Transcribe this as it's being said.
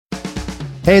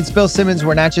Hey, it's Bill Simmons.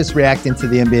 We're not just reacting to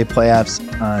the NBA playoffs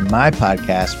on my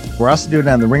podcast. We're also doing it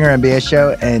on the Ringer NBA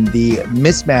show and the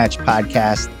Mismatch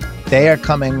podcast. They are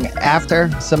coming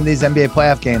after some of these NBA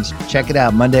playoff games. Check it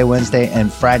out Monday, Wednesday,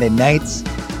 and Friday nights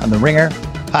on the Ringer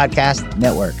Podcast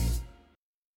Network.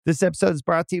 This episode is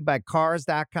brought to you by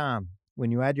Cars.com.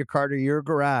 When you add your car to your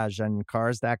garage on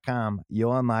Cars.com,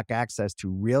 you'll unlock access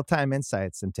to real-time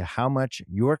insights into how much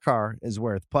your car is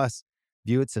worth. Plus,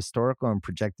 view its historical and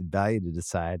projected value to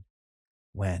decide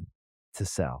when to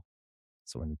sell.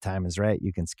 So when the time is right,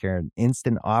 you can secure an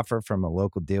instant offer from a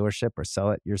local dealership or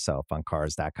sell it yourself on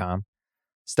Cars.com.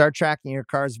 Start tracking your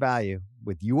car's value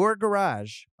with your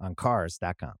garage on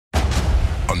Cars.com.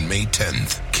 On May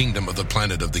 10th, Kingdom of the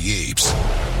Planet of the Apes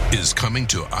is coming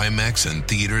to IMAX and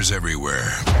theaters everywhere.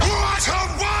 What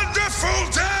a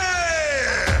wonderful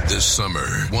day! This summer,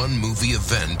 one movie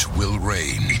event will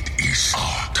reign. It is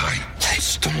our time. They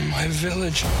stole my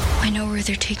village. I know where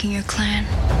they're taking your clan.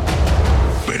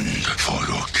 Bend for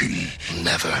your king.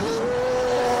 Never.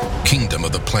 Kingdom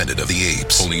of the Planet of the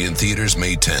Apes. Only in theaters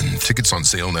May 10th. Tickets on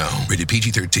sale now. Rated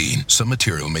PG-13. Some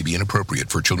material may be inappropriate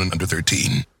for children under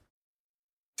 13.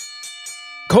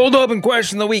 Cold open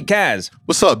question of the week, Kaz.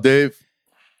 What's up, Dave?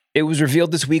 It was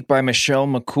revealed this week by Michelle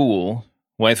McCool,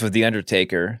 wife of The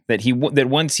Undertaker, that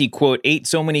once he, quote, ate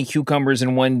so many cucumbers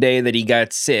in one day that he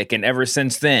got sick, and ever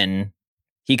since then,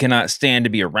 he cannot stand to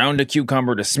be around a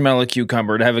cucumber, to smell a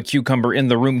cucumber, to have a cucumber in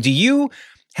the room. Do you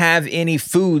have any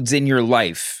foods in your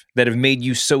life that have made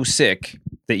you so sick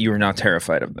that you are now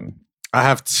terrified of them? I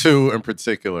have two in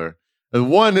particular. And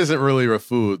one isn't really a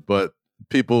food, but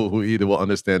people who eat it will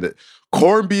understand it.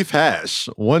 Corned beef hash.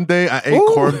 One day I ate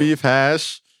corned beef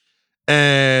hash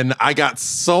and I got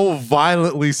so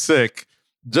violently sick.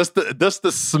 Just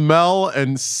the smell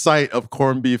and sight of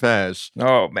corned beef hash.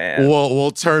 Oh, man. Will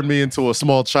turn me into a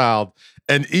small child.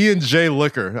 And E&J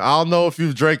liquor. I don't know if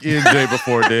you've drank E&J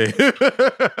before, Dave.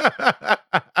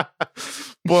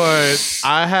 But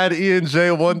I had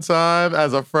E&J one time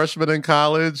as a freshman in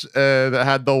college and I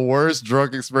had the worst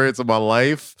drunk experience of my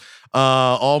life.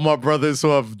 All my brothers who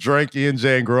have drank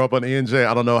E&J and grew up on E&J,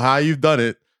 I don't know how you've done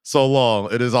it so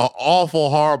long. It is an awful,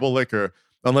 horrible liquor,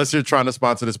 unless you're trying to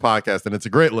sponsor this podcast, and it's a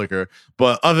great liquor.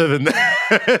 But other than that,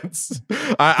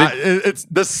 it's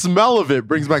the smell of it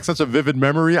brings back such a vivid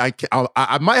memory. I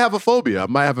might have a phobia. I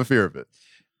might have a fear of it.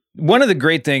 One of the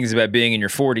great things about being in your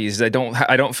 40s is I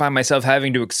don't find myself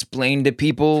having to explain to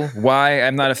people why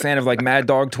I'm not a fan of like Mad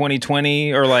Dog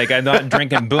 2020 or like I'm not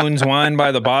drinking Boone's wine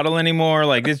by the bottle anymore.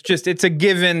 Like it's a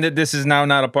given that this is now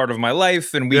not a part of my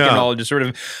life and we can all just sort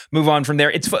of move on from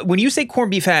there. It's when you say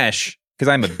corned beef hash, because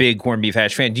I'm a big corned beef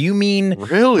hash fan. Do you mean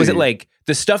really? Was it like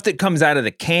the stuff that comes out of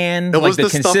the can? It like was the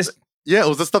stuff. Yeah, it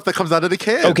was the stuff that comes out of the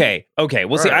can. Okay.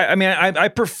 Well, see, I mean, I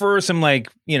prefer some made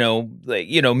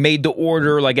to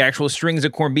order like actual strings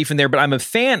of corned beef in there. But I am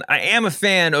a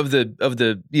fan of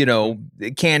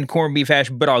the canned corned beef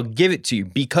hash. But I'll give it to you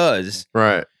because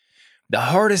the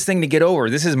hardest thing to get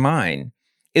over, this is mine,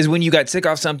 is when you got sick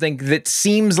off something that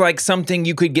seems like something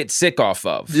you could get sick off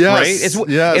of. Yes,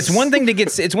 right? It's one thing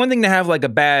to have like a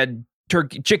bad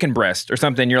chicken breast or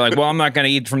something. You're like, well, I'm not going to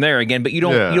eat from there again, but you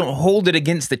don't hold it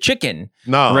against the chicken.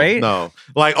 No, right? No.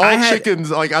 Like all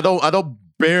chickens, like I don't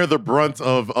bear the brunt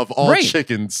of all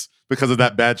chickens because of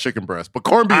that bad chicken breast. But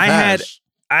corned beef hash.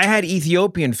 I had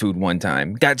Ethiopian food one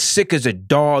time. Got sick as a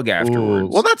dog afterwards.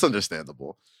 Ooh, well, that's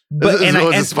understandable. But was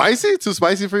it spicy? Too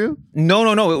spicy for you?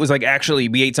 No. It was like actually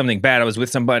we ate something bad. I was with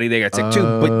somebody. They got sick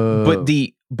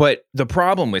too. But the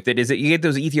problem with it is that you get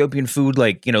those Ethiopian food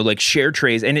like share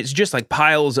trays, and it's just like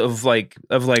piles of like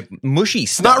mushy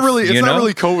stuff. It's not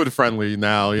really COVID friendly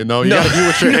now. You gotta eat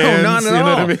with your hands. Not at all.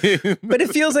 Know what I mean? But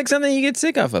it feels like something you get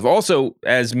sick off of. Also,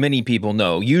 as many people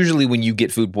know, usually when you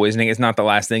get food poisoning, it's not the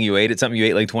last thing you ate. It's something you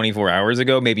ate like 24 hours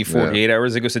ago, maybe 48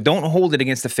 hours ago. So don't hold it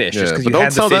against the fish just because you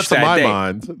had the fish that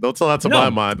day. Don't tell that to my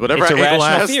mind. Whatever I ate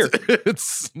last, fear.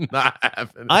 It's not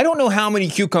happening. I don't know how many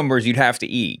cucumbers you'd have to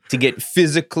eat to get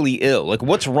physically ill. Like,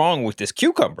 what's wrong with this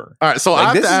cucumber? All right, so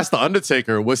I have to ask the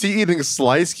Undertaker, was he eating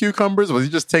sliced cucumbers? Was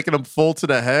he just taking them full to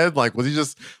the head? Like, was he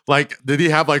just like, did he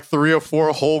have like 3 or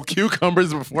 4 whole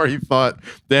cucumbers before he thought,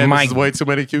 damn, this is way too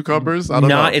many cucumbers? I don't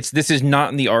know. This is not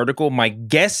in the article. My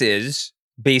guess is,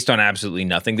 based on absolutely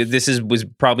nothing, that was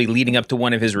probably leading up to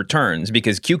one of his returns,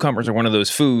 because cucumbers are one of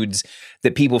those foods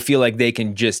that people feel like they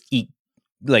can just eat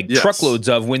truckloads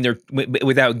of when they're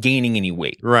without gaining any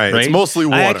weight. Right. It's mostly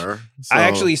water. I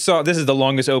actually saw, this is the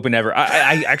longest open ever.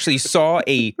 I actually saw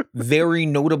a very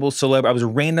notable celeb. I was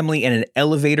randomly in an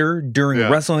elevator during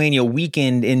WrestleMania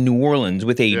weekend in New Orleans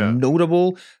with a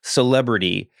notable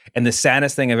celebrity. And the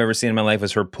saddest thing I've ever seen in my life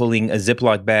was her pulling a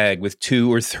Ziploc bag with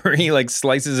 2 or 3 like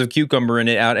slices of cucumber in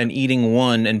it out and eating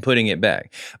one and putting it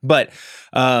back. But,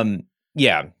 but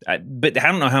I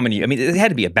don't know how many. I mean, it had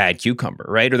to be a bad cucumber,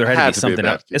 right? Or there had to be something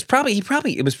else. It was probably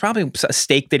a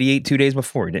steak that he ate 2 days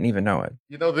before. He didn't even know it.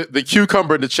 You know, the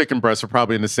cucumber and the chicken breast are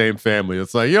probably in the same family.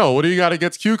 It's like, yo, what do you got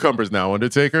against cucumbers now,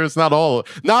 Undertaker? It's not all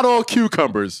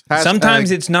cucumbers.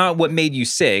 Sometimes it's not what made you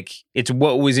sick. It's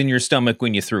what was in your stomach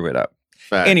when you threw it up.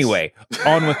 Facts. Anyway,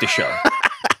 on with the show.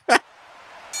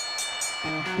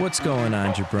 What's going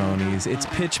on, jabronis? It's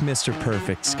Pitch Mr.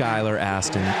 Perfect, Skylar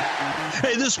Aston.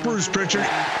 Hey, this is Bruce Pritchard.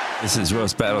 This is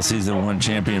Roast Battle Season 1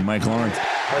 champion Mike Lawrence.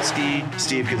 Husky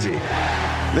Steve Kazee.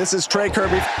 This is Trey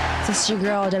Kirby. This is your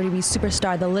girl, WWE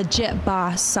superstar, the legit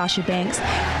boss, Sasha Banks.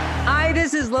 Hi,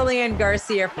 this is Lillian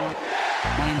Garcia. My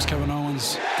name's Kevin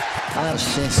Owens. I'm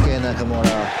Shinsuke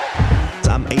Nakamura.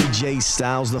 I'm AJ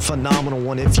Styles, the phenomenal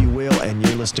one, if you will, and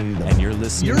you're listening to them. And you're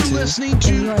listening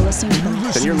to. You are listening to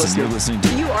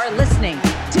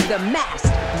the Masked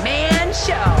Man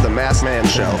Show. The Masked Man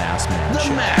Show. The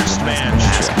Masked Man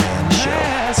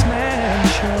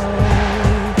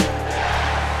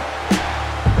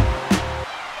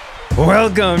Show.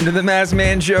 Welcome to the Masked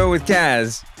Man Show with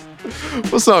Kaz.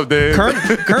 What's up, Dave?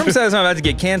 Kerm says I'm about to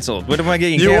get canceled. What am I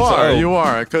getting canceled? You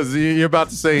are, because you're about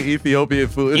to say Ethiopian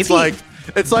food. It's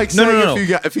like saying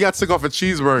if you got sick off a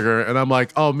cheeseburger, and I'm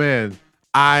like, oh man,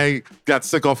 I got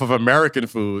sick off of American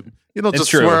food. You don't just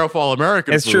swear off all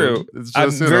American food. It's true. It's I'm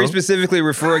just, very specifically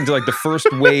referring to like the first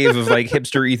wave of like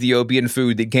hipster Ethiopian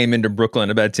food that came into Brooklyn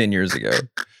about 10 years ago.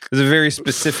 It's a very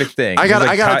specific thing. I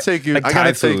gotta take you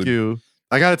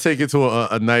to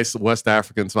a nice West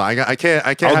African spot. I can't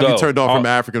have you turned off from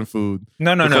African food.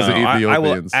 No. Because of Ethiopians. I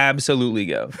will absolutely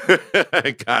go.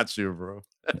 I got you, bro.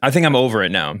 I think I'm over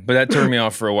it now, but that turned me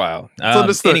off for a while.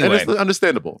 Anyway, it's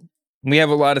understandable. We have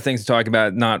a lot of things to talk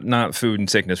about, not food and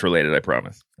sickness related, I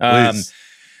promise.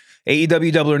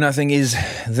 AEW Double or Nothing is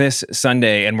this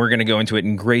Sunday, and we're going to go into it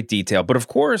in great detail. But of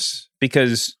course,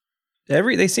 because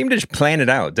they seem to just plan it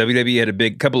out. WWE had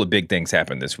a couple of big things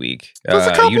happen this week.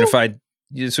 Unified.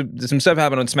 Some stuff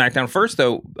happened on SmackDown. First,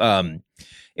 though,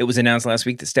 it was announced last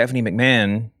week that Stephanie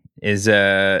McMahon is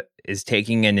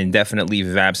taking an indefinite leave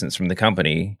of absence from the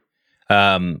company.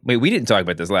 Wait, we didn't talk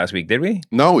about this last week, did we?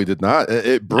 No, we did not.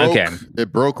 It broke. Okay.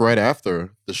 It broke right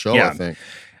after the show. I think.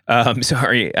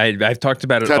 Sorry, I've talked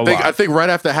about it a lot. I think right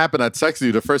after it happened, I texted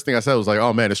you. The first thing I said was like,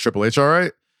 "Oh man, is Triple H all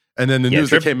right?" And then the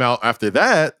news that came out after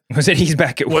that was that he's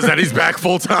back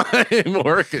full time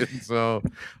working. So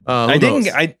I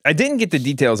didn't get the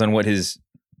details on what his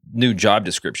new job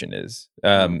description is.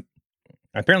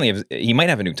 Apparently he might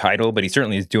have a new title, but he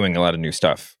certainly is doing a lot of new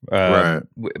stuff. Right.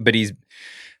 But he's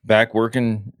back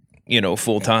working,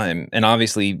 full time, and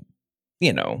obviously,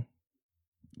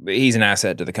 he's an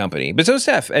asset to the company. But so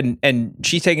Steph, and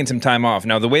she's taking some time off.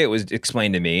 Now, the way it was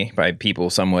explained to me by people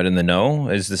somewhat in the know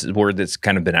is this is word that's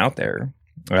kind of been out there.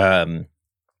 The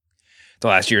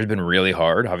last year has been really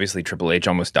hard. Obviously, Triple H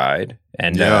almost died.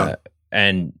 And I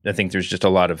think there's just a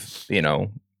lot of,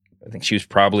 I think she was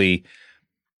probably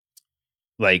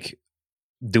like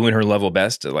doing her level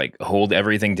best to like hold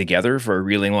everything together for a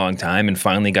really long time, and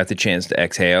finally got the chance to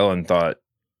exhale and thought,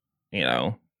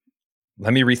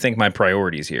 let me rethink my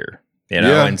priorities here,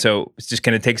 and so it's just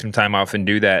going to take some time off and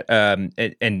do that,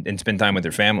 and spend time with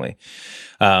their family.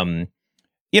 There's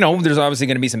obviously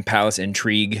going to be some palace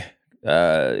intrigue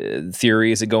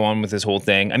theories that go on with this whole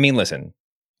thing. I mean, listen,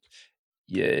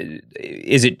 is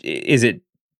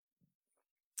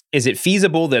it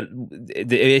feasible that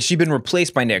has she been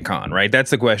replaced by Nick Khan? Right, that's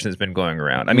the question that's been going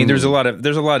around. I mean, there's a lot of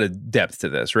depth to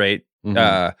this, right?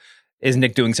 Mm-hmm. Is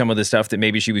Nick doing some of the stuff that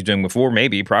maybe she was doing before?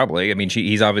 Maybe, probably. I mean,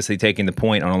 he's obviously taking the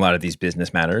point on a lot of these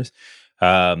business matters.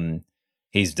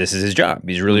 This is his job.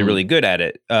 He's really, really good at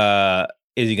it.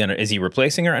 Is he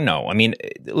replacing her? No. I mean,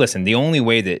 listen, the only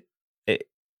way that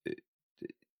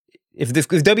if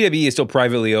WWE is still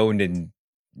privately owned in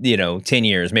 10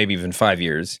 years, maybe even 5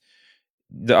 years,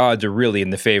 the odds are really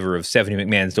in the favor of Stephanie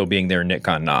McMahon still being there and Nick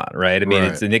Khan not, right? I mean,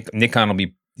 it's Nick Khan will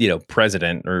be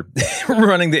president or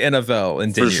running the NFL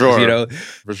in 10 years,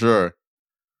 For sure.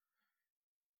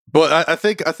 But I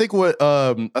think why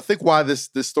this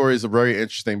story is very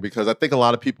interesting, because I think a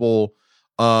lot of people,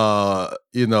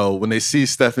 when they see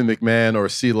Stephanie McMahon or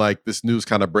see like this news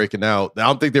kind of breaking out, I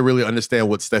don't think they really understand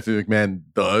what Stephanie McMahon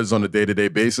does on a day-to-day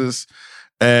basis.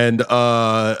 And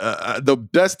the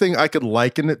best thing I could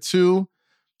liken it to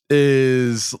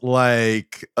is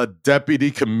like a deputy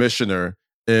commissioner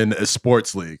in a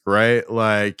sports league, right?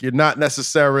 Like you're not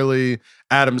necessarily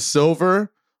Adam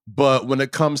Silver, but when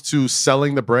it comes to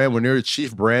selling the brand, when you're a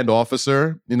chief brand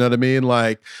officer, you know what I mean?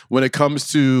 Like when it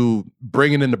comes to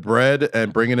bringing in the bread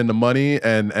and bringing in the money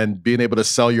and being able to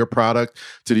sell your product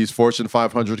to these Fortune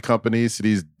 500 companies, to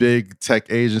these big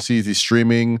tech agencies, these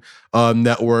streaming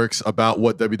networks about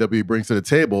what WWE brings to the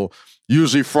table,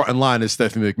 usually front in line is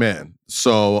Stephanie McMahon.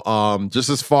 So just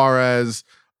as far as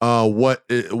what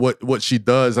she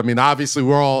does, I mean, obviously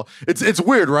we're all, it's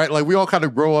weird, right? Like we all kind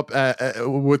of grow up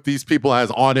with these people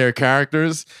as on-air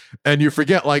characters, and you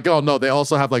forget like, oh no, they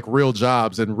also have like real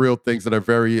jobs and real things that are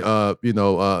very have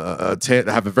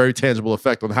a very tangible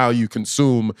effect on how you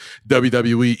consume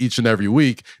WWE each and every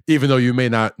week, even though you may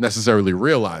not necessarily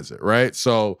realize it, right?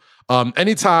 So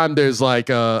anytime there's like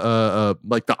the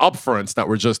upfronts that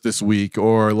were just this week,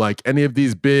 or like any of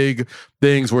these big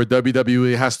things where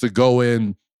WWE has to go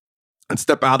in and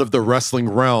step out of the wrestling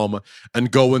realm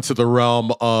and go into the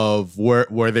realm of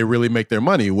where they really make their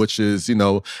money, which is, you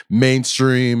know,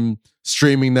 mainstream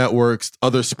streaming networks,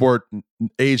 other sport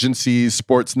agencies,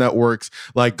 sports networks,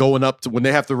 like going up to when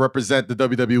they have to represent the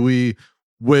WWE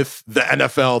with the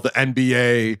NFL, the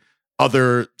NBA,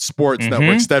 other sports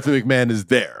networks. Stephanie McMahon is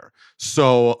there.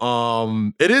 So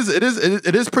it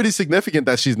is pretty significant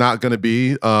that she's not going to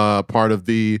be part of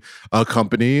the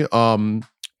company.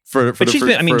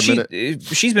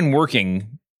 She's been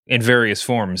working in various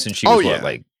forms since she was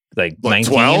like 19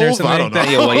 12? or something like that.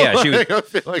 Yeah, well, yeah, she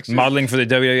was like modeling for the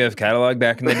WWF catalog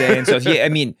back in the day and stuff. Yeah, I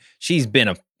mean, she's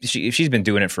been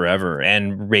doing it forever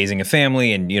and raising a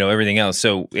family and, you know, everything else.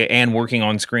 So, and working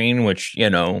on screen, which, you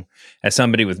know, as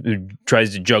somebody who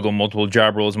tries to juggle multiple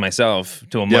job roles myself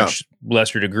to a much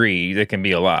lesser degree, that can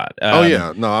be a lot.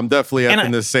 I'm definitely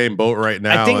in the same boat right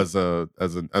now as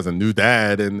a new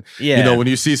dad. And, you know, when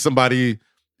you see somebody,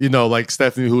 you know, like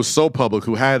Stephanie, who's so public,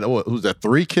 who's that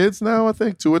 3 kids now, I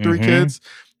think 2 or 3 kids.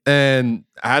 And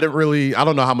I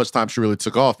don't know how much time she really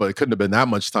took off, but it couldn't have been that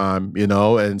much time, you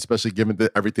know, and especially given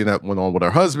everything that went on with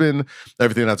her husband,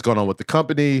 everything that's going on with the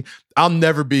company. I'll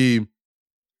never be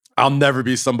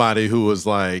somebody who was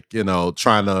like, you know,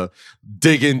 trying to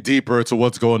dig in deeper to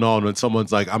what's going on when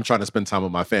someone's like, I'm trying to spend time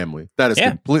with my family. That is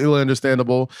completely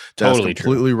understandable. That's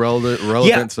completely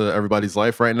relevant to everybody's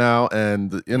life right now.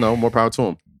 And, you know, more power to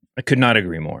them. I could not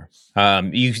agree more.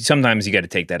 Sometimes you got to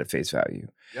take that at face value.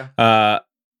 Yeah.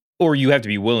 Or you have to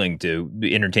be willing to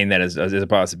entertain that as a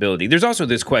possibility. There's also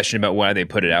this question about why they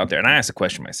put it out there. And I asked the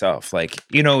question myself. Like,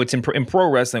 you know, it's in pro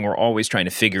wrestling, we're always trying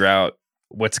to figure out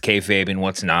what's kayfabe and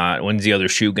what's not. When's the other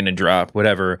shoe going to drop,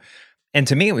 whatever. And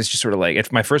to me, it was just sort of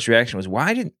like, my first reaction was,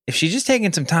 if she's just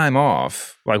taking some time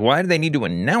off, like, why do they need to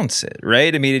announce it,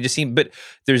 right? I mean, it just seemed, but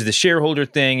there's the shareholder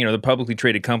thing, you know, the publicly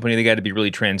traded company, they got to be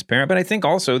really transparent. But I think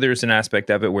also there's an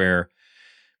aspect of it where,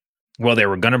 well,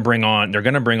 they're going to bring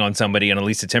on somebody in at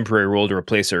least a temporary role to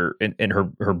replace her in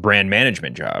her brand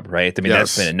management job, right? I mean,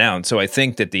 that's been announced. So I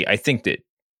think that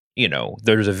you know,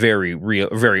 there's a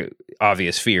very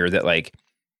obvious fear that like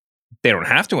they don't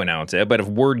have to announce it, but if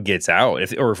word gets out,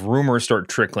 if rumors start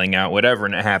trickling out, whatever,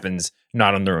 and it happens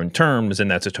not on their own terms, then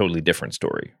that's a totally different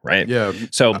story, right? Yeah.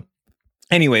 So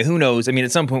anyway, who knows? I mean,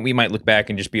 at some point we might look back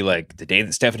and just be like, the day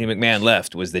that Stephanie McMahon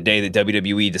left was the day that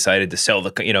WWE decided to sell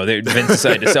Vince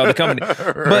decided to sell the company.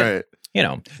 But you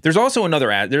know, there's also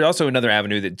another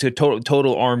avenue that to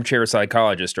total armchair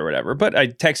psychologist or whatever. But I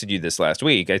texted you this last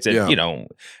week. I said, you know,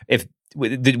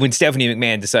 when Stephanie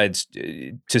McMahon decides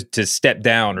to step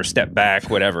down or step back,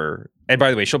 whatever. And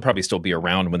by the way, she'll probably still be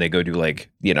around when they go do like,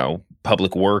 you know,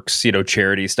 public works, you know,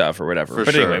 charity stuff or whatever.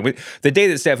 But anyway, the day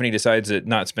that Stephanie decides to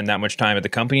not spend that much time at the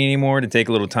company anymore, to take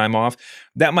a little time off,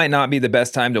 that might not be the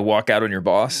best time to walk out on your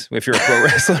boss if you're a pro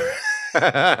wrestler.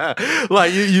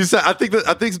 Like you said, I think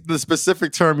the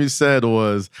specific term you said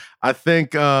was, I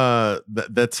think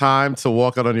the time to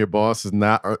walk out on your boss is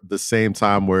not the same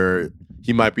time where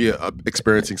he might be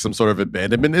experiencing some sort of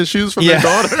abandonment issues from their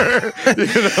daughter. You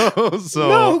know, so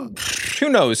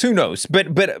no, who knows? But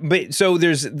so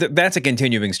that's a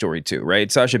continuing story too, right?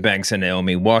 Sasha Banks and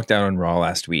Naomi walked out on Raw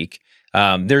last week.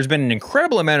 There's been an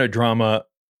incredible amount of drama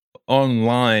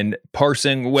online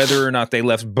parsing whether or not they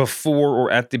left before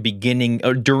or at the beginning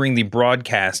or during the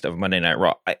broadcast of Monday Night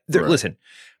Raw. Listen,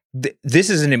 this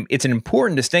is it's an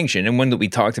important distinction, and one that we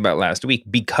talked about last week,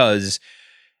 because,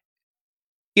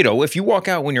 you know, if you walk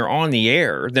out when you're on the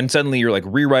air, then suddenly you're like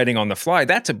rewriting on the fly.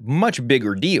 That's a much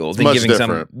bigger deal than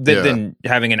than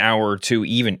having an hour to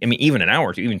even an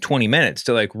hour to even 20 minutes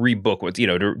to like rebook with, you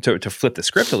know, to flip the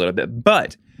script a little bit.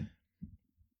 But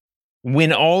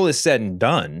when all is said and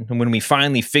done, and when we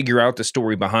finally figure out the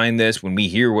story behind this, when we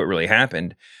hear what really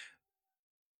happened,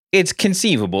 it's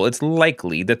conceivable, it's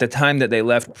likely that the time that they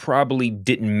left probably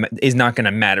is not going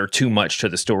to matter too much to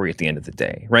the story at the end of the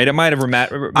day, right? It might have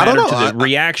mattered to the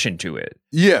reaction to it.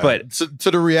 Yeah, but to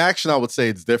the reaction, I would say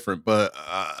it's different. But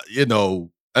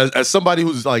as somebody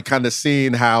who's like kind of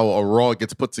seen how a Raw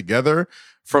gets put together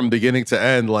from beginning to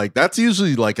end, like that's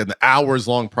usually like an hours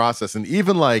long process, and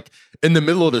even like in the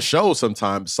middle of the show,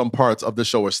 sometimes some parts of the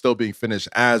show are still being finished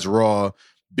as Raw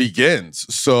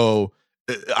begins. So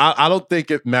I don't think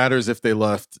it matters if they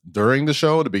left during the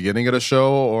show, the beginning of the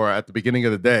show, or at the beginning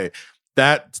of the day.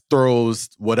 That throws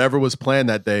whatever was planned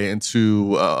that day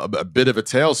into a bit of a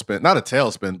tailspin. Not a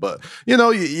tailspin, but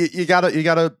you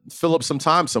gotta fill up some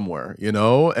time somewhere,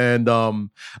 And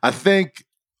I think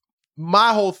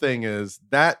my whole thing is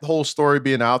that whole story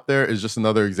being out there is just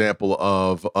another example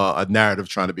of a narrative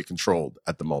trying to be controlled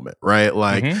at the moment, right?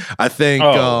 Like I think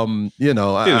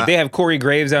dude, they have Corey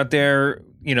Graves out there,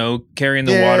 carrying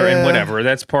the water and whatever.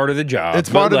 That's part of the job. It's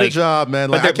part of the job, man.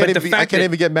 Like I can't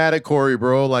even get mad at Corey,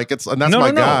 bro. Like that's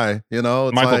my guy.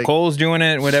 It's Michael Cole's doing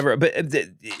it, whatever. But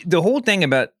the whole thing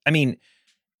about,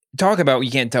 talk about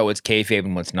you can't tell what's kayfabe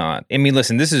and what's not.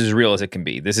 Listen, this is as real as it can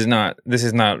be. This is not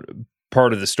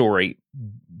part of the story,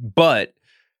 but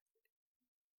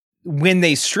when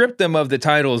they strip them of the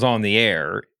titles on the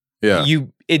air,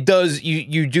 you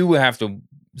do have to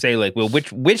say like, well,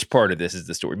 which part of this is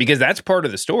the story? Because that's part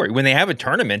of the story. When they have a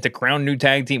tournament to crown new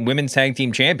women's tag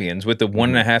team champions with the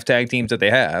 1.5 tag teams that they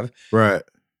have, right?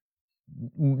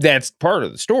 That's part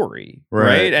of the story,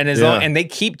 right? And and they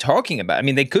keep talking about.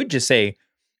 They could just say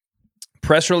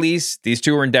press release: these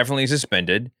two are indefinitely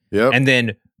suspended, and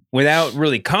then, without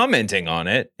really commenting on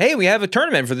it, hey, we have a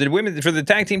tournament for the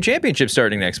tag team championship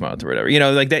starting next month or whatever.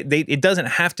 Like that, it doesn't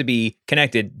have to be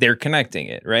connected. They're connecting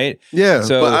it, right? Yeah.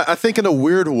 So, but I think in a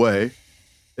weird way,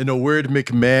 in a weird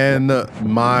McMahon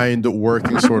mind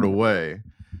working sort of way,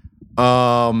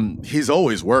 he's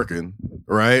always working,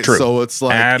 right? True. So it's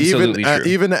like Absolutely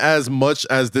even as much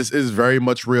as this is very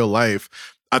much real life,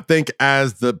 I think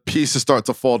as the pieces start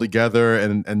to fall together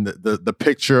and the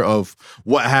picture of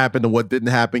what happened and what didn't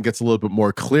happen gets a little bit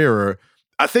more clearer,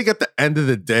 I think at the end of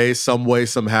the day, some way,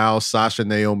 somehow, Sasha and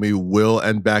Naomi will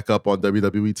end back up on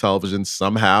WWE television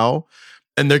somehow.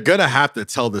 And they're going to have to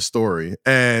tell the story.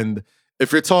 And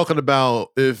if you're talking about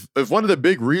if one of the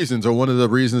big reasons or one of the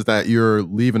reasons that you're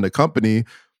leaving the company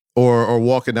or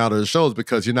walking out of the shows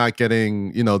because you're not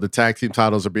getting, the tag team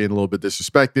titles are being a little bit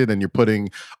disrespected and you're putting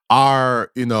our,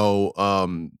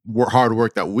 hard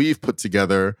work that we've put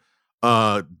together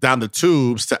down the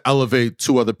tubes to elevate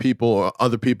to other people or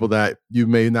other people that you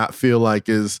may not feel like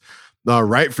is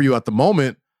right for you at the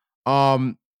moment.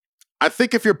 I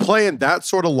think if you're playing that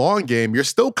sort of long game, you're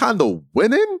still kind of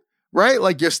winning, right?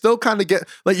 Like you're still kind of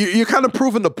you're kind of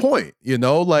proving the point,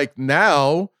 like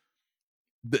now,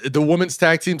 the women's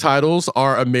tag team titles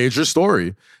are a major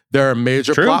story. They're a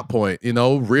major plot point,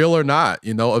 real or not,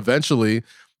 eventually,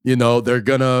 they're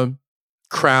gonna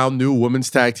crown new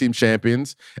women's tag team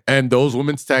champions, and those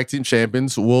women's tag team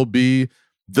champions will be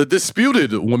the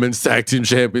disputed women's tag team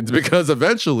champions because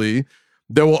eventually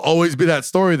there will always be that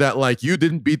story that like you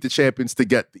didn't beat the champions to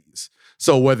get these.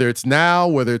 So whether it's now,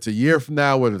 whether it's a year from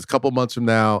now, whether it's a couple months from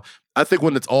now, I think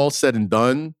when it's all said and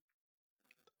done,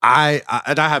 I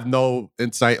have no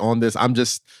insight on this. I'm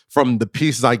just from the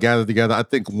pieces I gathered together. I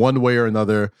think one way or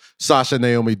another, Sasha and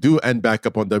Naomi do end back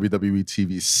up on WWE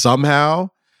TV somehow.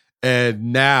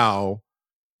 And now,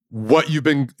 what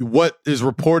is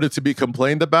reported to be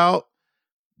complained about,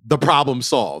 the problem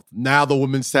solved. Now the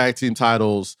women's tag team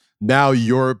titles. Now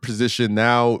your position.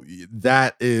 Now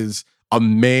that is a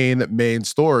main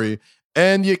story,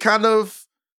 and you kind of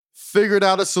figured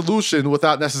out a solution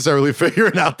without necessarily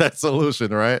figuring out that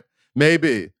solution, right?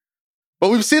 Maybe. But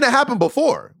we've seen it happen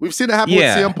before. We've seen it happen with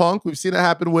CM Punk. We've seen it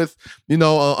happen with,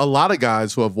 a lot of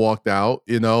guys who have walked out,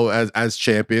 as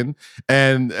champion.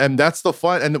 And that's the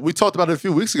fun. And we talked about it a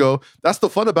few weeks ago. That's the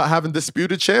fun about having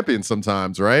disputed champions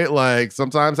sometimes, right? Like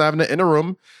sometimes having an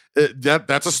interim,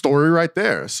 that's a story right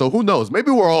there. So who knows? Maybe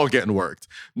we're all getting worked.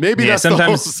 Maybe that's the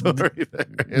whole story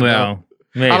there.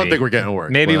 Maybe. I don't think we're getting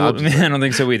worked. Maybe I don't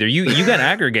think so either. You got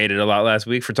aggregated a lot last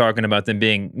week for talking about them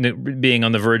being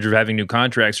on the verge of having new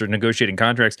contracts or negotiating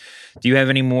contracts. Do you have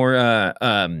any more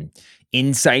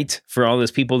insight for all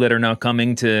those people that are now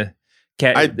coming to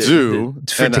I do.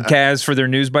 To Kaz for their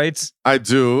news bites? I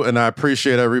do, and I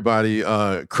appreciate everybody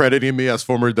crediting me as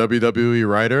former WWE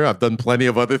writer. I've done plenty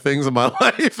of other things in my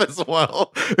life as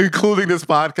well, including this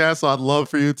podcast. So I'd love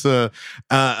for you to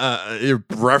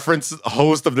reference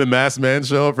host of the Masked Man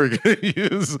show if we're going to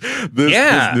use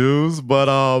this news. But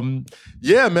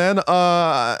yeah, man.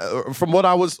 From what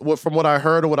I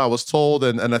heard or what I was told,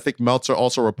 and I think Meltzer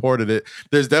also reported it,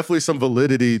 there's definitely some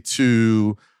validity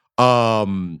to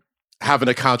having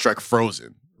a contract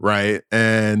frozen, right?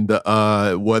 And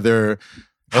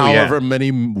however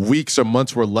many weeks or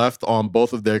months were left on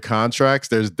both of their contracts,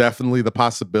 there's definitely the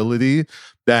possibility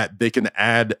that they can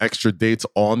add extra dates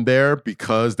on there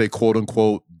because they quote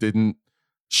unquote didn't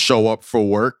show up for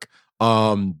work.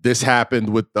 This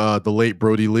happened with the late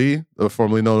Brody Lee,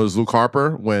 formerly known as Luke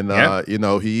Harper, when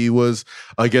he was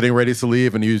getting ready to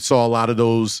leave, and you saw a lot of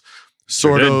those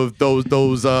those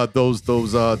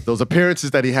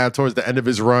appearances that he had towards the end of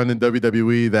his run in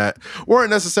WWE that weren't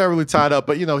necessarily tied up,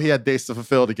 but he had dates to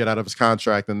fulfill to get out of his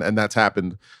contract, and that's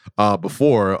happened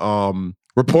before.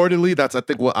 Reportedly, that's I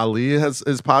think what Ali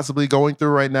is possibly going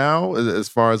through right now, as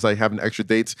far as like having extra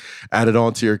dates added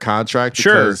onto your contract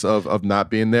because of not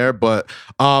being there. But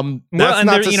that's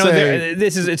not to say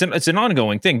it's an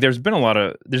ongoing thing. There's been a lot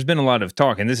of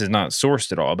talk, and this is not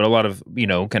sourced at all, but a lot of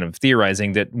kind of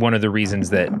theorizing that one of the reasons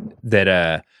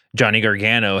that Johnny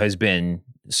Gargano has been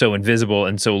so invisible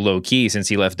and so low key since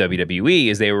he left WWE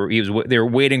is they were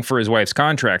waiting for his wife's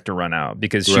contract to run out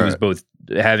because she was both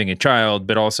having a child,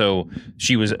 but also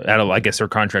she was I guess her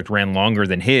contract ran longer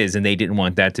than his, and they didn't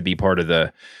want that to be part of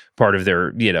their part of the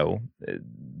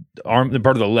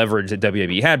leverage that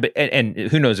WWE had. But and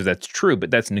who knows if that's true, but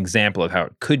that's an example of how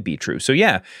it could be true. So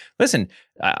yeah, listen,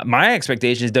 my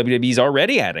expectation is WWE's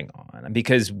already adding on,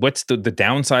 because what's the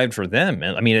downside for them?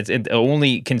 I mean, the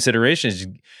only consideration is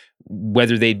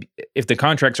whether if the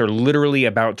contracts are literally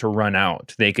about to run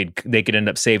out, they could end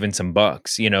up saving some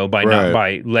bucks,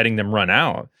 by letting them run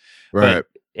out. Right.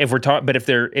 But if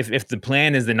the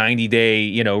plan is the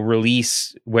 90-day,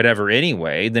 release whatever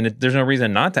anyway, then there's no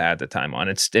reason not to add the time on.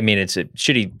 It's a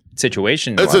shitty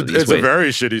situation. It's a very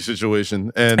shitty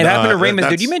situation. And it happened to Rey.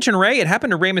 Did you mention Rey? It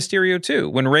happened to Rey Mysterio too.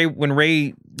 When Rey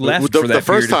left for that the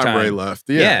first period of time Rey left.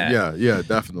 Yeah,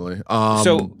 definitely.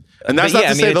 And that's not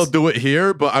to say they'll do it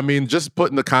here, but I mean, just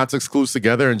putting the context clues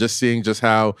together and just seeing just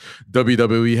how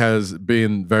WWE has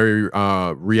been very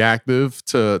reactive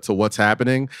to what's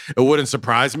happening, it wouldn't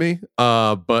surprise me.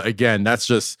 But again, that's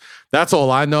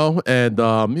all I know. And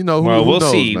who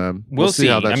knows, see. Man? We'll see.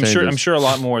 How that changes. I'm sure a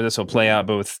lot more of this will play out,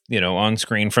 both on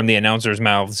screen from the announcers'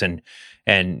 mouths and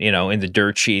in the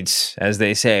dirt sheets, as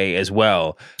they say, as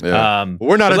well. Yeah.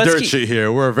 We're not a dirt sheet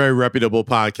here. We're a very reputable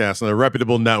podcast on a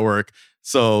reputable network.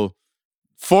 So,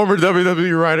 former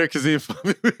WWE writer Kazim,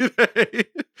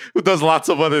 who does lots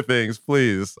of other things,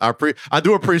 please. I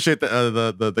do appreciate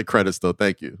the credits, though.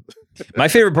 Thank you. My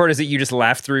favorite part is that you just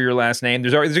laugh through your last name.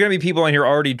 There's going to be people on here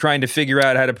already trying to figure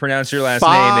out how to pronounce your last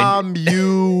name.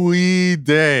 Famuide.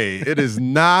 It is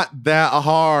not that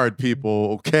hard,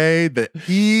 people. Okay, the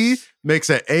E makes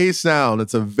an A sound.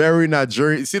 It's a very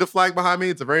Nigerian. You see the flag behind me?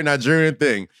 It's a very Nigerian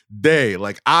thing. Day,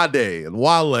 like Ade and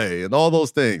Wale and all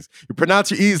those things. You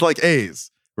pronounce your E's like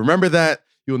A's. Remember that.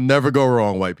 You'll never go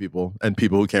wrong, white people and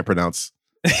people who can't pronounce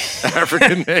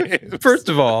African names. First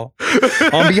of all,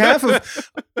 on behalf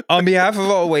of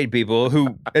all white people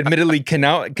who admittedly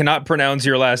cannot pronounce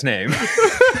your last name,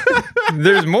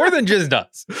 there's more than just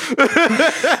us.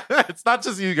 It's not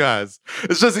just you guys.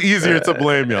 It's just easier to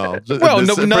blame y'all. Well,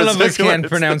 none of us can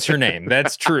pronounce your name.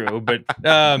 That's true. But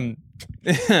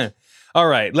all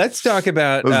right, let's talk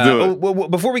about. Let's do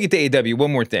it. Before we get to AEW,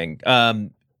 one more thing.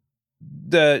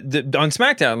 The on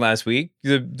SmackDown last week,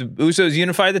 the Usos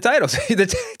unified the titles, the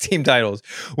tag team titles.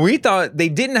 We thought they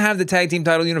didn't have the tag team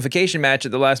title unification match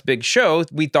at the last big show.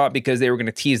 We thought because they were going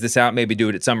to tease this out, maybe do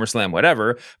it at SummerSlam,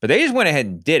 whatever. But they just went ahead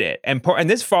and did it. And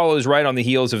this follows right on the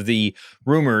heels of the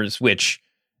rumors, which,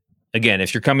 again,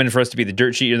 if you're coming for us to be the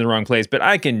dirt sheet, you're in the wrong place. But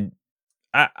I can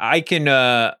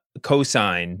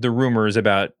co-sign the rumors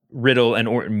about Riddle and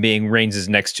Orton being Reigns'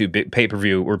 next two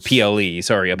pay-per-view or PLE,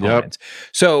 opponents. Yep.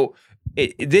 So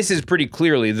this is pretty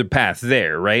clearly the path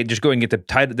there, right? Just go and get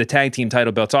the tag team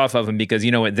title belts off of them, because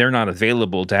you know what? They're not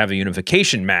available to have a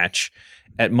unification match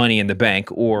at Money in the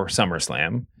Bank or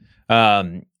SummerSlam.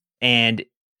 And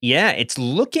yeah, it's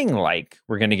looking like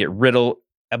we're going to get Riddle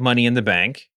at Money in the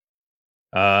Bank.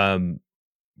 Roman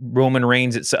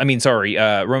Reigns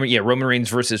Roman Reigns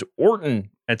versus Orton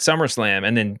at SummerSlam,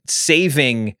 and then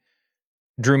saving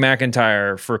Drew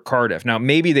McIntyre for Cardiff. Now,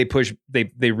 maybe they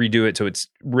redo it so it's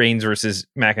Reigns versus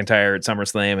McIntyre at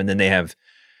SummerSlam, and then they have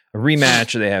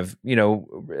rematch.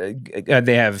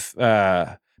 They have,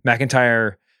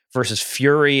 McIntyre versus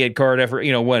Fury at Cardiff,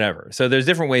 or, whatever. So there's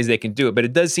different ways they can do it, but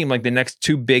it does seem like the next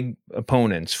two big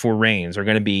opponents for Reigns are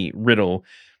going to be Riddle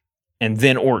and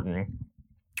then Orton,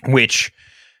 which,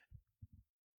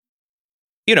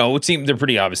 it would seem they're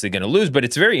pretty obviously going to lose, but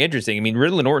it's very interesting. I mean,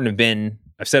 Riddle and Orton have been,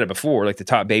 I've said it before, like the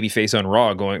top babyface on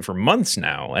Raw going for months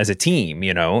now as a team,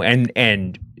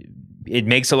 and it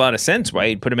makes a lot of sense why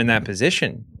he'd put him in that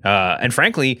position. And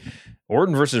frankly,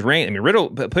 Orton versus Reigns, I mean,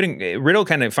 Riddle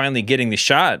kind of finally getting the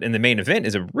shot in the main event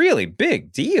is a really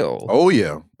big deal. Oh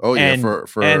yeah.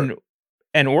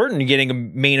 And Orton getting a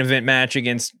main event match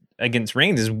against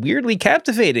Reigns is weirdly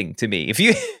captivating to me.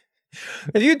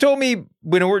 If you told me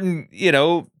when Orton,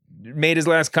 made his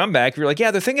last comeback, if you're like,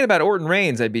 yeah, they're thinking about Orton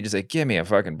Reigns, I'd be just like, give me a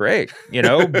fucking break,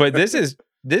 But this is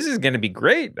going to be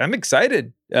great. I'm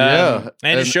excited. And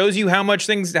it shows you how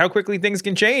quickly things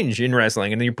can change in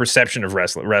wrestling and your perception of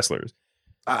wrestlers.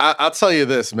 I'll tell you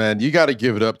this, man. You got to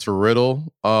give it up to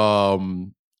Riddle.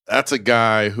 That's a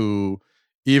guy who,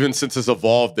 even since his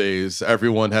Evolve days,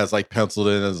 everyone has like penciled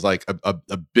in as like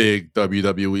a big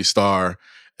WWE star.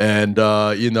 And,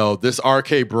 this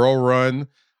RK Bro run,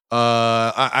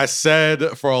 I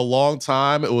said for a long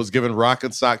time it was giving Rock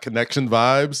and Sock Connection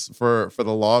vibes for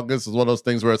the longest. It's one of those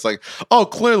things where it's like, oh,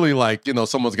 clearly, like,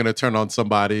 someone's going to turn on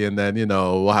somebody and then,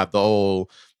 we'll have the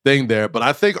whole thing there. But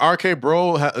I think RK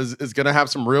Bro is going to have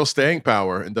some real staying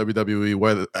power in WWE,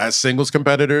 whether as singles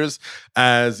competitors,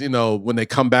 as, when they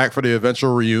come back for the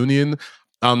eventual reunion.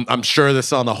 I'm sure they're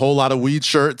selling a whole lot of weed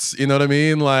shirts. You know what I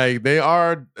mean? Like, they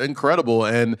are incredible.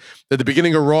 And at the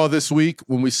beginning of Raw this week,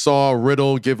 when we saw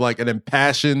Riddle give like an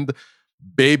impassioned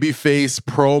babyface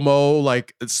promo,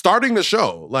 like starting the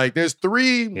show, like there's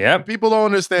three, people don't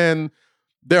understand.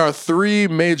 There are three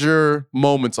major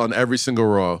moments on every single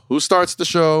Raw. Who starts the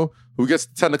show, who gets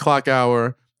the 10 o'clock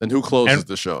hour, and who closes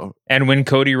the show. And when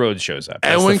Cody Rhodes shows up.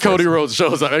 And Rhodes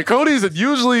shows up. And Cody's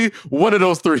usually one of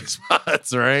those three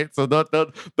spots, right? So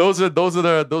those are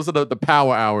the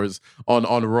power hours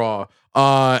on Raw.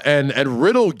 And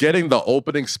Riddle getting the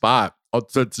opening spot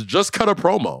to just cut a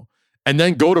promo and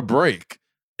then go to break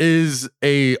is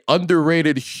a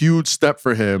underrated huge step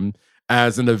for him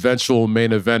as an eventual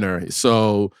main eventer.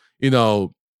 So,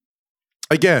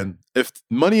 again, if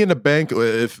Money in the Bank,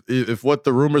 if what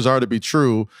the rumors are to be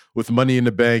true with Money in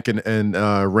the Bank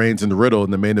and Reigns and Riddle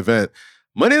in the main event,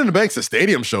 Money in the Bank's a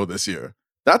stadium show this year.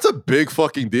 That's a big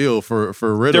fucking deal for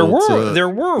Riddle. There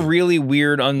were really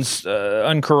weird,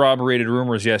 uncorroborated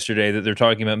rumors yesterday that they're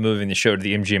talking about moving the show to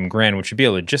the MGM Grand, which would be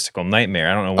a logistical nightmare.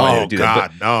 I don't know why they would do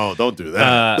that. No, don't do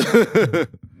that.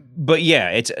 But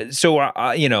yeah, it's so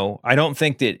I don't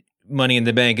think that Money in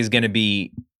the Bank is going to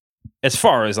be, as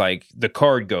far as like the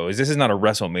card goes, this is not a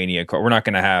WrestleMania card. We're not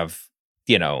going to have,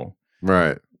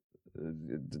 right.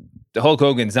 The Hulk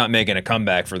Hogan's not making a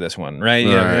comeback for this one, right?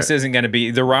 This isn't going to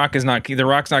be The Rock's not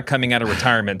coming out of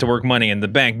retirement to work Money in the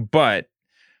Bank, but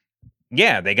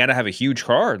yeah, they got to have a huge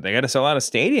card. They got to sell out a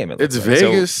stadium. It's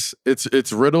Vegas. So,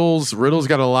 it's Riddle's. Riddle's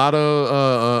got a lot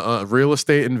of real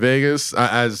estate in Vegas,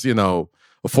 as a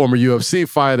former UFC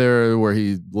fighter where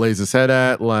he lays his head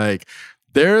at. Like,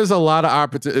 there's a lot of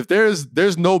opportunity. If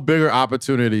there's no bigger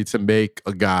opportunity to make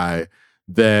a guy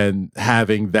than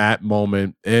having that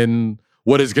moment in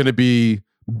what is going to be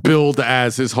billed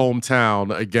as his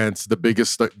hometown against the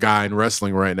biggest guy in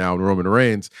wrestling right now, in Roman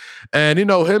Reigns. And,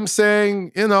 him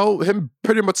saying, him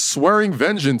pretty much swearing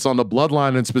vengeance on the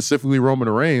bloodline and specifically Roman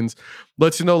Reigns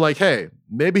lets you know, like, hey,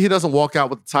 maybe he doesn't walk out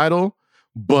with the title,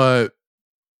 but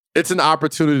it's an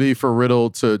opportunity for Riddle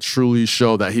to truly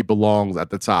show that he belongs at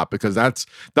the top, because that's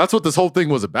what this whole thing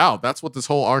was about. That's what this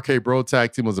whole RK Bro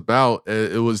tag team was about.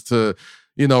 It was to,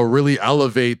 really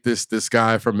elevate this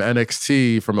guy from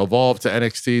NXT, from Evolve to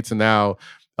NXT to now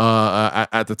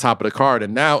at the top of the card.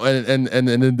 And now, and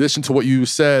in addition to what you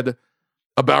said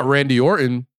about Randy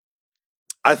Orton,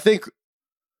 I think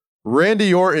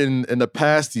Randy Orton in the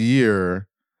past year,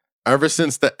 ever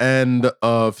since the end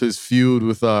of his feud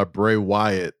with Bray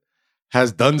Wyatt,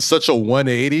 has done such a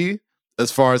 180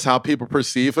 as far as how people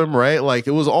perceive him, right? Like,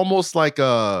 it was almost like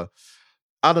I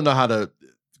don't know how to,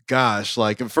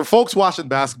 like, for folks watching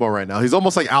basketball right now, he's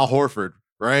almost like Al Horford,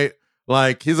 right?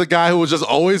 Like, he's a guy who was just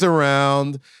always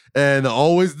around and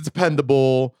always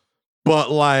dependable,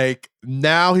 but like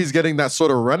now he's getting that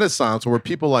sort of renaissance where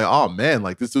people are like, oh man,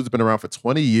 like, this dude's been around for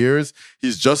 20 years.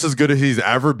 He's just as good as he's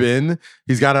ever been.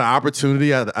 He's got an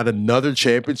opportunity at another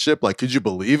championship. Like, could you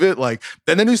believe it? Like,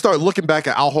 and then you start looking back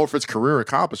at Al Horford's career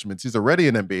accomplishments. He's already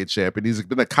an NBA champion. He's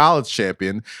been a college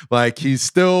champion. Like, he's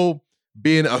still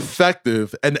being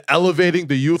effective and elevating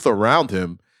the youth around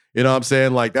him You know what I'm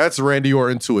saying? Like, that's Randy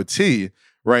Orton to a T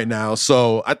right now.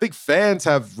 So I think fans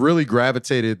have really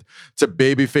gravitated to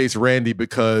babyface Randy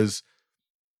because,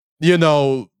 you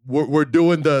know, we're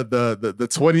doing the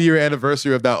 20-year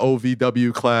anniversary of that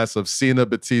OVW class of Cena,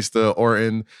 Batista,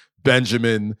 Orton,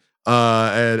 Benjamin,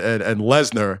 and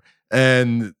Lesnar.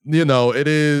 And, you know, it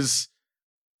is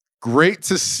great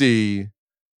to see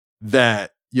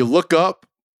that you look up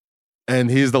and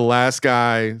he's the last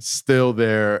guy still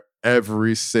there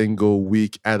every single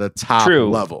week at a top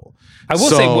level. I will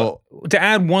say, to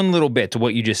add one little bit to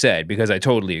what you just said, because I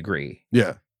totally agree.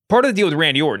 Yeah. Part of the deal with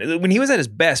Randy Orton, when he was at his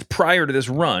best prior to this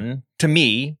run, to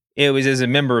me, it was as a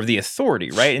member of the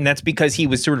Authority, right? And that's because he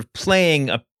was sort of playing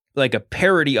a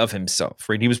parody of himself,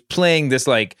 right? He was playing this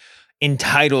like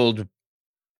entitled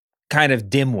kind of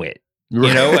dimwit.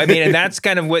 You know, I mean, and that's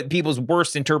kind of what people's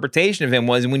worst interpretation of him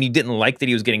was. And when you didn't like that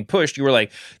he was getting pushed, you were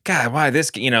like, God, why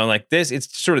this, you know, like this,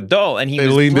 it's sort of dull. And he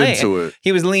was leaned into it.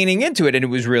 He was leaning into it and it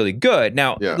was really good.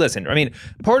 Now, listen, I mean,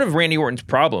 part of Randy Orton's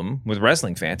problem with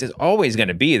wrestling fans is always going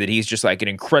to be that he's just like an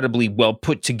incredibly well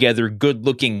put together, good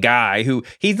looking guy who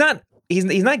he's not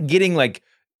getting like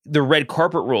the red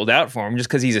carpet rolled out for him just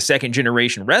because he's a second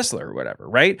generation wrestler or whatever,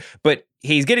 right? But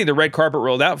he's getting the red carpet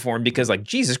rolled out for him because, like,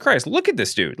 Jesus Christ, look at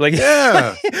this dude. Like,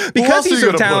 because he's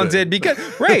so talented. Because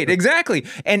right, exactly.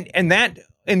 And that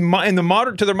to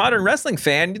the modern wrestling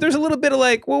fan, there's a little bit of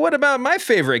like, well, what about my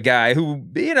favorite guy who,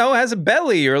 you know, has a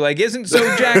belly or like isn't so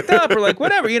jacked up or like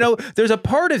whatever, you know, there's a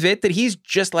part of it that he's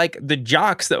just like the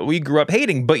jocks that we grew up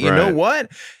hating. But you know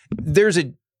what? There's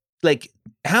a, like,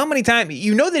 how many times,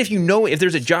 you know that if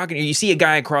there's a jock and you see a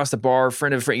guy across the bar,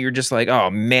 friend of a friend, you're just like,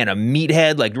 oh man, a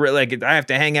meathead, like I have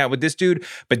to hang out with this dude.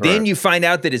 But then you find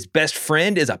out that his best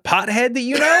friend is a pothead that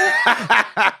you know?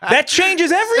 That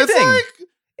changes everything.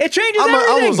 It changes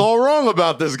everything. I was all wrong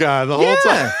about this guy the whole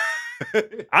time.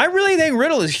 I really think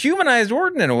Riddle has humanized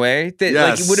Orton in a way that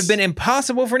like it would have been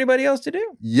impossible for anybody else to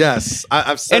do. Yes.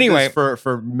 I've said this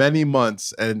for many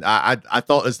months, and I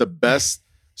thought it's the best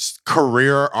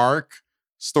career arc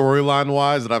storyline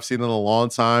wise that I've seen in a long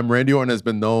time. Randy Orton has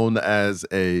been known as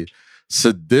a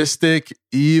sadistic,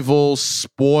 evil,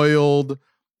 spoiled,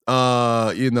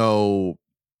 you know,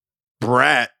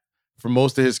 brat for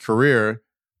most of his career.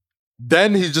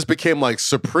 Then he just became like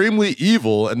supremely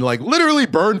evil and like literally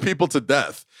burned people to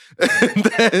death. And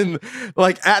then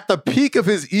like at the peak of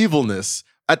his evilness,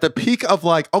 at the peak of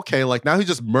like, okay, like now he's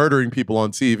just murdering people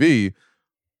on TV.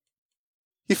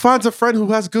 He finds a friend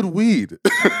who has good weed.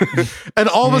 And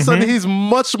all of a sudden he's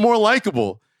much more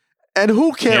likable. And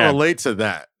who can't relate to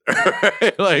that?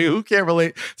 Like, who can't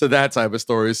relate to that type of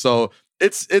story? So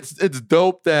it's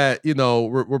dope that, you know,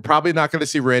 we're probably not going to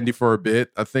see Randy for a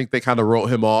bit. I think they kind of wrote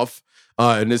him off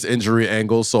in this injury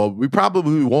angle. So we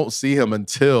probably won't see him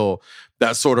until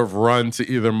that sort of run to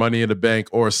either Money in the Bank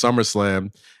or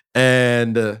SummerSlam.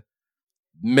 And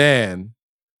man,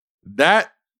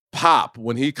 that pop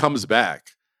when he comes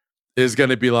back is going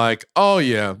to be like, oh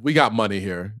yeah, we got money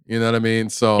here. You know what I mean?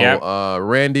 So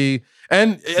Randy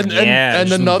and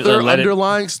another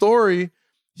underlying story,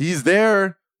 he's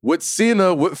there with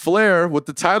Cena, with Flair, with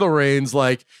the title reigns.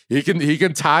 Like he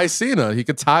can tie Cena, he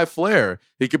can tie Flair,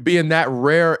 he could be in that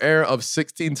rare era of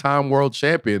 16-time world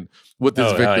champion with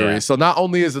this victory. So not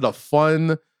only is it a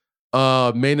fun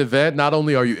main event, not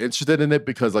only are you interested in it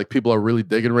because like people are really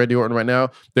digging Randy Orton right now,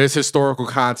 there's historical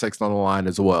context on the line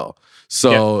as well.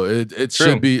 So it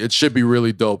should be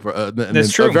really dope. And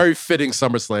it's a very fitting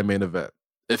SummerSlam main event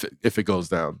if it goes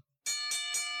down.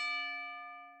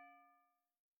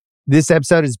 This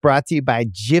episode is brought to you by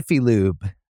Jiffy Lube.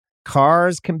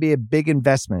 Cars can be a big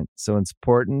investment, so it's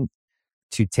important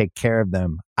to take care of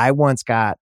them. I once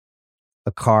got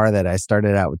a car that I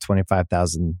started out with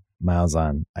 25,000 miles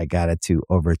on. I got it to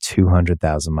over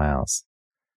 200,000 miles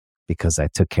because I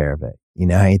took care of it. You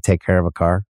know how you take care of a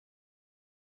car?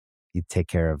 You take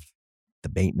care of the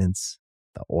maintenance,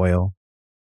 the oil,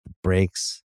 the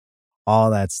brakes, all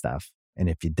that stuff. And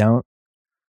if you don't,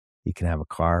 you can have a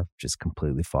car just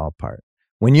completely fall apart.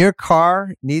 When your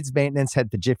car needs maintenance,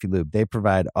 head to Jiffy Lube. They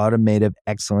provide automotive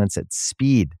excellence at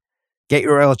speed. Get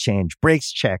your oil change, brakes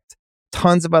checked,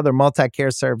 tons of other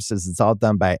multi-care services. It's all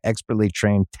done by expertly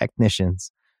trained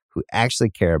technicians who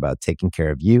actually care about taking care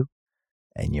of you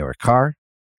and your car.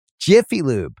 Jiffy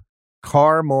Lube,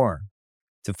 car more.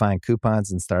 To find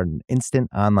coupons and start an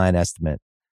instant online estimate,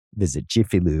 visit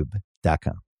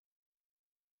jiffylube.com.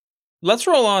 Let's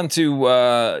roll on to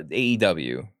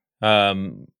AEW. A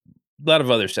lot of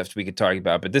other stuff we could talk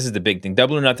about, but this is the big thing.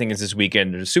 Double or Nothing is this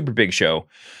weekend. It's a super big show,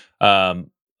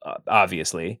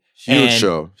 obviously. Huge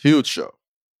show.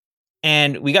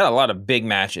 And we got a lot of big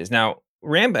matches. Now,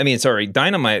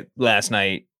 Dynamite last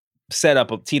night teed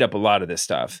up a lot of this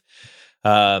stuff.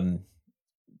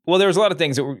 Well, there was a lot of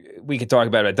things that we could talk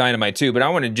about Dynamite too, but I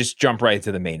want to just jump right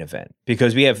to the main event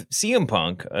because we have CM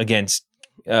Punk against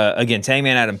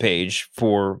Hangman Adam Page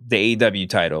for the AEW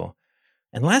title.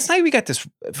 And last night we got this.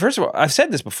 First of all, I've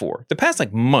said this before. The past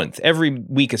month, every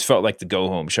week has felt like the go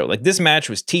home show. Like this match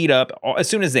was teed up as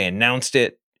soon as they announced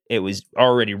it. It was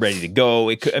already ready to go.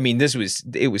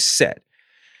 It was set.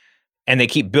 And they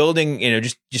keep building,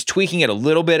 just tweaking it a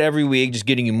little bit every week, just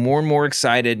getting you more and more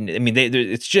excited. And I mean,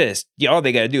 it's just all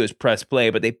they got to do is press play.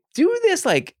 But they do this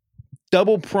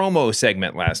double promo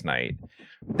segment last night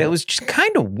that was just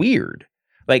kind of weird.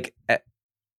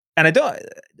 And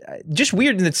just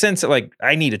weird in the sense that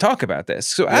I need to talk about this.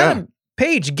 So Adam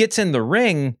Page gets in the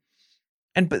ring,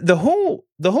 and the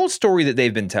whole story that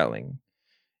they've been telling,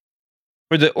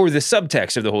 or the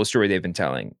subtext of the whole story they've been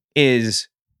telling is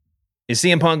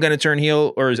CM Punk going to turn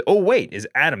heel, or is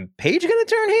Adam Page going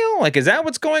to turn heel? Is that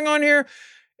what's going on here?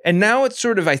 And now it's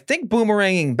sort of, I think,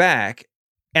 boomeranging back.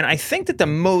 And I think that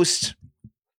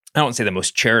I don't say the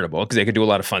most charitable because they could do a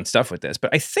lot of fun stuff with this,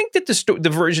 but I think that the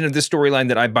version of the storyline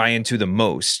that I buy into the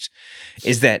most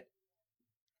is that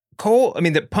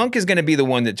that Punk is going to be the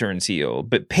one that turns heel,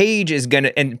 but Page is going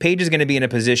to be in a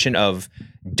position of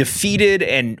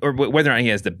defeated, or whether or not he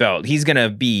has the belt, he's going to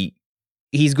be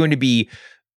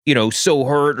so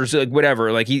hurt or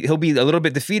whatever. He'll be a little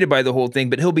bit defeated by the whole thing,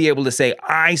 but he'll be able to say,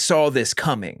 I saw this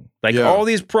coming. All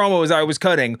these promos I was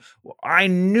cutting, I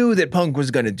knew that Punk was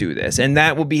going to do this. And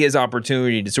that will be his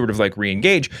opportunity to sort of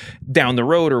re-engage down the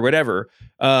road or whatever.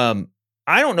 I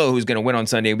don't know who's going to win on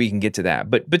Sunday. We can get to that.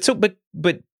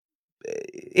 But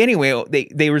anyway,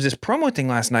 there was this promo thing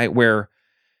last night where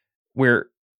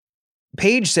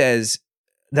Page says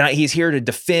that he's here to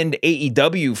defend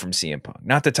AEW from CM Punk,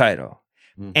 not the title.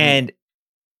 Mm-hmm. And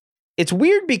it's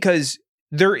weird because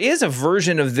there is a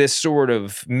version of this sort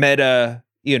of meta,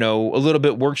 a little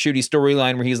bit work shooty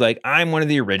storyline where he's like, I'm one of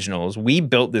the originals. We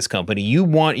built this company. You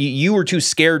were too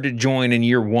scared to join in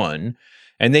year one.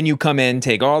 And then you come in,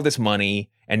 take all this money,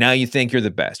 and now you think you're the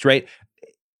best, right?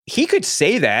 He could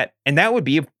say that, and that would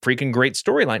be a freaking great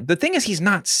storyline. The thing is, he's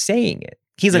not saying it.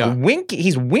 He's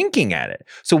he's winking at it.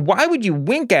 So why would you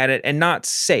wink at it and not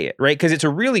say it, right? Because it's a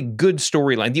really good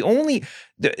storyline.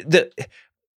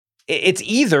 It's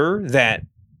either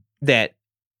that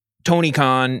Tony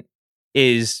Khan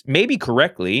is maybe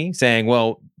correctly saying,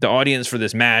 well, the audience for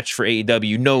this match for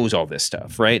AEW knows all this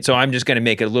stuff, right? So I'm just going to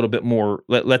make it a little bit more,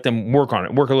 let them work on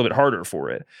it, work a little bit harder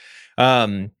for it.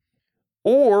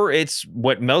 Or it's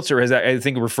what Meltzer has, I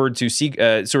think, referred to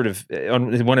sort of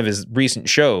on one of his recent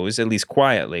shows, at least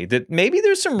quietly, that maybe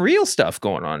there's some real stuff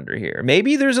going on under here.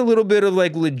 Maybe there's a little bit of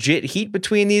legit heat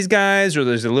between these guys, or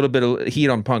there's a little bit of heat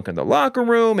on Punk in the locker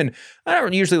room. And I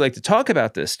don't usually like to talk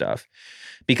about this stuff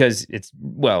because it's,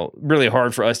 really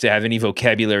hard for us to have any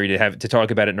vocabulary to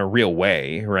talk about it in a real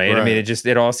way, right? I mean,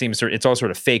 it all seems, it's all sort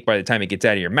of fake by the time it gets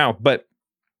out of your mouth. But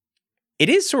it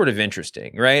is sort of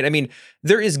interesting, right? I mean,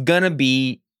 there is going to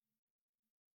be,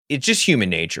 it's just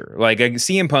human nature.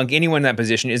 CM Punk, anyone in that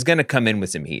position is going to come in with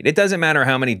some heat. It doesn't matter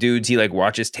how many dudes he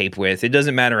watches tape with. It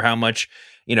doesn't matter how much,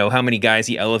 how many guys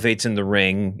he elevates in the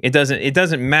ring. It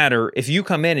doesn't matter if you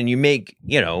come in and you make,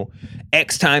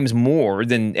 X times more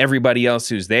than everybody else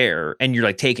who's there, and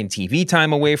you're taking TV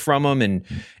time away from them.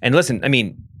 And listen, I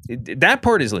mean, that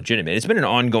part is legitimate. It's been an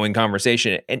ongoing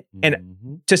conversation.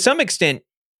 And to some extent,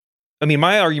 I mean,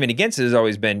 my argument against it has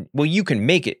always been, well, you can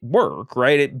make it work,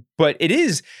 right? But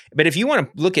if you want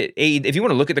to look at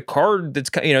the card that's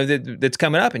that's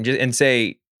coming up and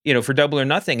say, for Double or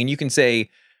Nothing, and you can say,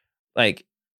 the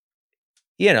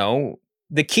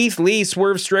Keith Lee,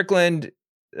 Swerve Strickland,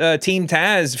 Team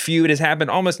Taz feud has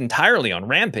happened almost entirely on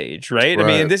Rampage, right? I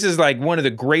mean, this is one of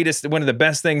the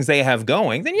best things they have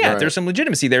going. Then there's some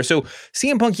legitimacy there. So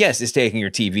CM Punk, yes, is taking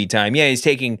your TV time. Yeah, he's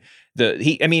taking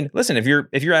listen, if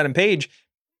you're Adam Page,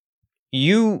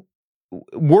 you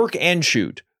work and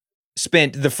shoot,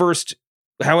 spent the first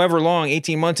however long,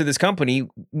 18 months of this company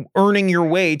earning your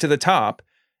way to the top.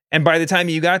 And by the time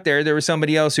you got there, there was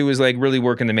somebody else who was really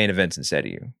working the main events instead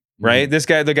of you, right? Mm-hmm. This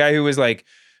guy, the guy who was like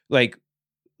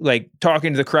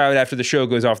talking to the crowd after the show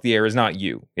goes off the air is not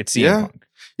you. It's CM Punk.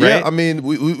 Right? Yeah. I mean,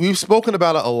 we've spoken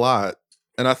about it a lot,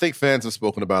 and I think fans have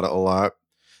spoken about it a lot,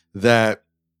 that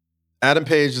Adam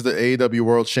Page is the AEW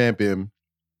World Champion,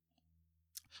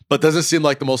 but doesn't seem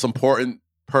like the most important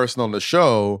person on the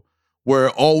show, where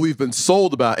all we've been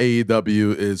sold about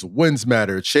AEW is wins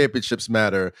matter, championships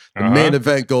matter, the main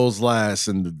event goes last,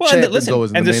 and the champion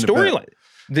goes in the main event.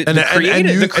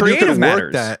 The creative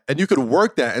matters. You could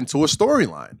work that into a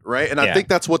storyline, right? And I think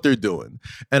that's what they're doing.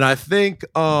 And I think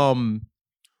and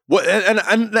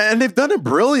they've done it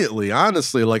brilliantly,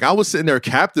 honestly. Like, I was sitting there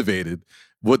captivated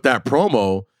with that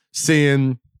promo,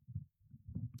 seeing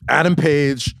Adam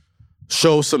Page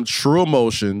show some true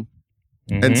emotion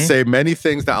and say many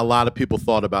things that a lot of people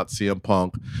thought about CM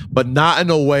Punk, but not in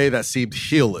a way that seemed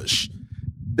heelish.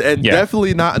 And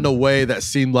definitely not in a way that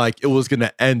seemed like it was going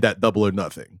to end at Double or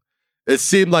Nothing. It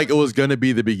seemed like it was going to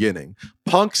be the beginning.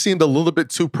 Punk seemed a little bit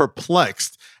too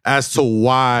perplexed as to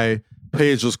why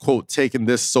Page was, quote, taking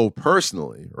this so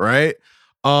personally, right?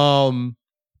 You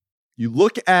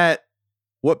look at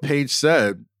what Page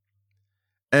said,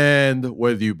 and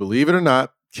whether you believe it or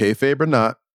not, kayfabe or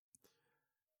not,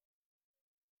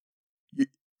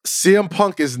 CM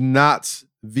Punk is not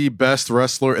the best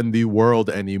wrestler in the world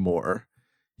anymore.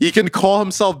 He can call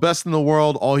himself best in the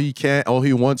world all he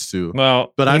wants to.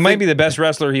 Well, but he might be the best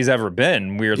wrestler he's ever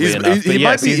been, weirdly enough. He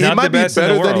might be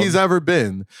better than he's ever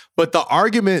been. But the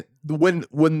argument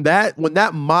when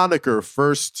that moniker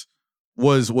first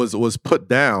was put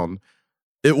down,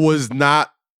 it was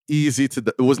not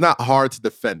hard to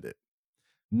defend it.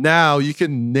 Now you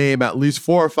can name at least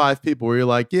 4 or 5 people where you're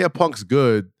like, yeah, Punk's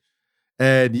good.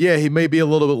 And yeah, he may be a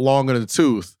little bit long in the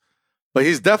tooth, but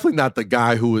he's definitely not the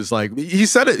guy who is like, he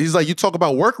said it. He's like, you talk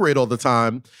about work rate all the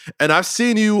time, and I've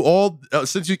seen you all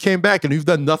since you came back, and you've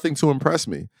done nothing to impress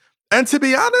me. And to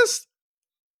be honest,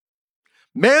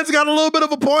 man's got a little bit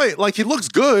of a point. Like, he looks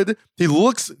good. He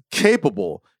looks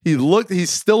capable.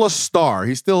 He's still a star.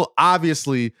 He's still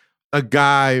obviously a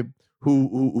guy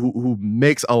who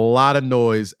makes a lot of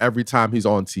noise every time he's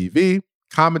on TV,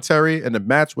 commentary, in a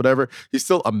match, whatever. He's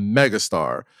still a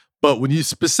megastar. But when you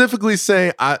specifically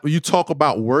say, you talk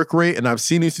about work rate, and I've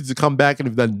seen you since you come back and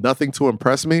you've done nothing to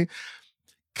impress me,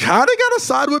 kind of got to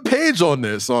side with Paige on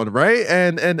this, right?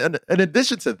 And in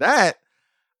addition to that,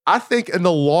 I think in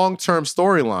the long-term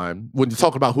storyline, when you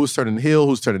talk about who's turning heel,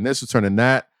 who's turning this, who's turning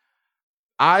that,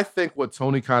 I think what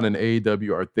Tony Khan and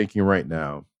AEW are thinking right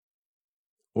now,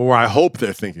 or I hope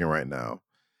they're thinking right now,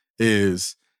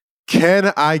 is,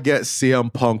 can I get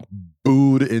CM Punk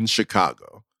booed in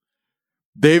Chicago?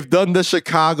 They've done the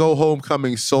Chicago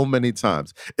homecoming so many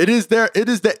times. It is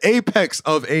the apex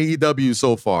of AEW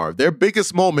so far. Their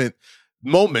biggest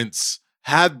moments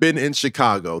have been in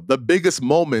Chicago. The biggest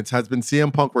moment has been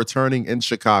CM Punk returning in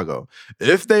Chicago.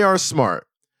 If they are smart,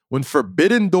 when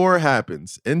Forbidden Door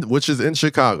happens, which is in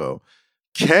Chicago,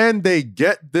 can they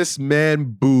get this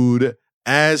man booed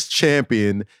as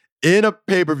champion in a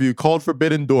pay-per-view called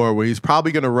Forbidden Door, where he's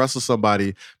probably going to wrestle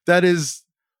somebody that is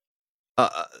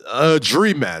a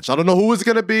dream match? I don't know who it's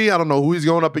going to be. I don't know who he's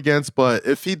going up against, but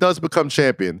if he does become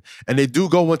champion and they do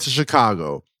go into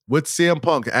Chicago with CM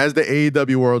Punk as the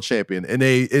AEW World Champion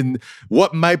in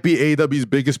what might be AEW's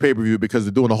biggest pay-per-view, because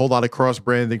they're doing a whole lot of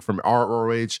cross-branding from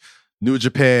ROH, New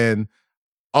Japan,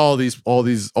 all these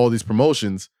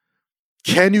promotions,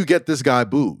 can you get this guy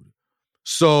booed?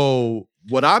 So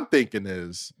what I'm thinking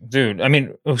is, dude, I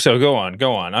mean, so go on.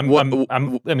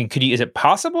 Could you, is it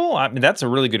possible? I mean, that's a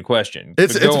really good question.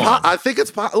 I think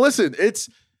it's listen,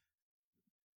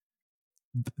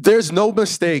 there's no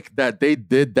mistake that they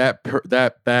did that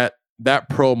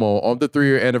promo on the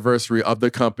 3-year anniversary of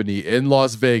the company in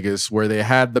Las Vegas, where they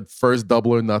had the first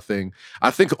Double or Nothing.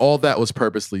 I think all that was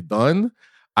purposely done.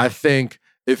 I think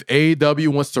if AEW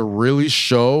wants to really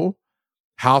show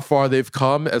how far they've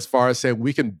come, as far as saying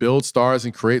we can build stars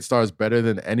and create stars better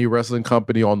than any wrestling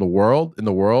company in the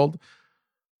world,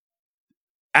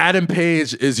 Adam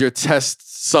Page is your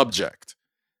test subject.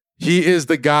 He is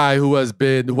the guy who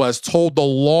has told the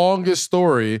longest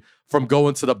story from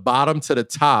going to the bottom to the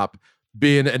top,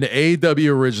 being an AEW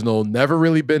original, never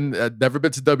been to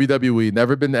WWE,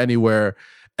 never been anywhere.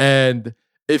 And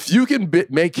if you can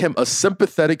make him a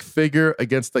sympathetic figure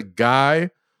against a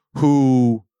guy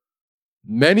who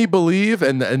many believe,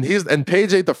 and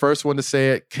Page ain't the first one to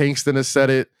say it. Kingston has said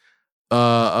it.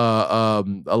 A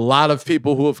lot of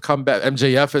people who have come back,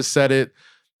 MJF has said it.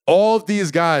 All of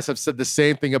these guys have said the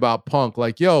same thing about Punk.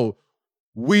 Like, yo,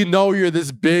 we know you're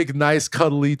this big, nice,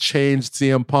 cuddly, changed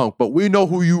CM Punk, but we know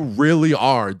who you really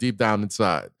are deep down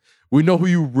inside. We know who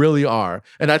you really are.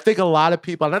 And I think a lot of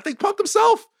people, and I think Punk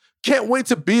himself, can't wait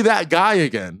to be that guy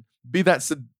again. Be that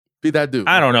Be that dude.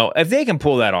 I don't know if they can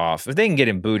pull that off. If they can get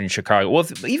him booed in Chicago, well,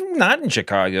 even not in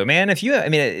Chicago, man.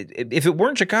 If it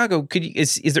weren't Chicago,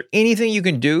 is there anything you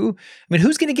can do? I mean,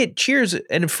 who's going to get cheers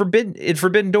and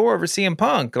Forbidden Door over CM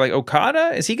Punk? Like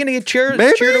Okada, is he going to get cheered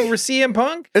over CM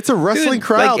Punk? It's a wrestling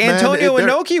crowd, like Antonio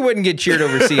Inoki wouldn't get cheered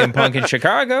over CM Punk in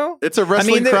Chicago. It's a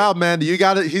wrestling crowd, man. He's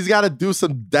got to do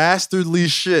some dastardly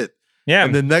shit. Yeah,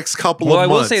 in the next couple of months.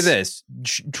 Well, I will say this: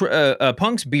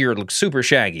 Punk's beard looked super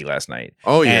shaggy last night.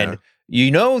 Oh yeah, and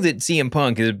you know that CM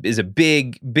Punk is a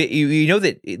big. You know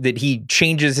that he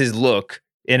changes his look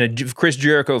in a Chris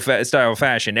Jericho style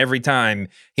fashion every time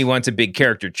he wants a big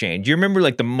character change. You remember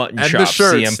like the mutton chops,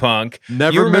 CM Punk.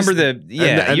 Never you remember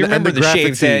you remember the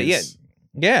shaved head.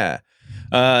 Yeah.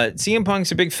 CM Punk's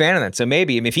a big fan of that, so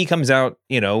maybe if he comes out,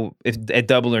 if at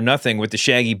Double or Nothing with the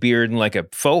shaggy beard and like a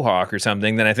faux hawk or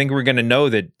something, then I think we're going to know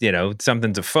that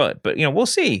something's afoot. But we'll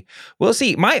see.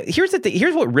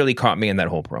 Here's what really caught me in that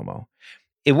whole promo.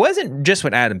 It wasn't just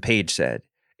what Adam Page said.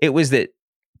 It was that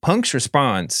Punk's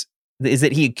response is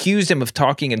that he accused him of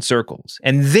talking in circles,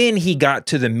 and then he got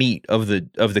to the meat of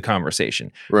the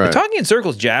conversation. Right. The talking in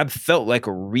circles jab felt like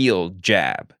a real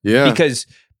jab, because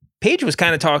Page was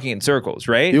kind of talking in circles,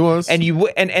 right? He was, and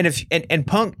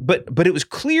Punk, but it was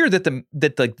clear that the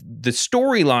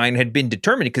storyline had been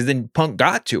determined, because then Punk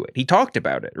got to it. He talked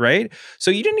about it, right? So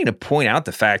you didn't need to point out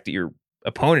the fact that your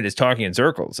opponent is talking in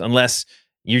circles, unless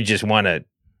you just want to,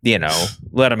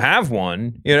 let him have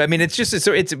one. I mean, it's just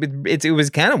it was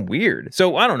kind of weird.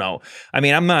 So I don't know. I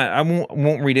mean, I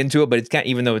won't read into it, but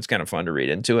even though it's kind of fun to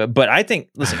read into it. But I think,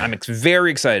 listen, I'm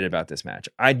very excited about this match.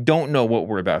 I don't know what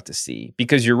we're about to see,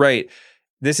 because you're right.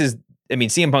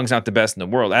 CM Punk's not the best in the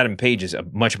world. Adam Page is a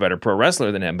much better pro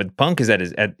wrestler than him, but Punk is at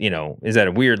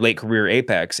a weird late career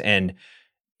apex, and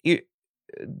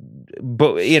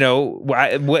but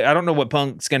I don't know what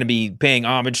Punk's going to be paying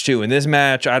homage to in this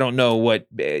match. I don't know how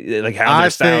their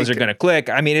styles are going to click.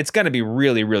 I mean, it's going to be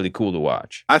really, really cool to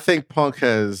watch. I think Punk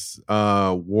has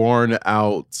worn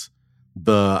out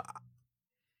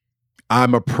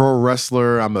I'm a pro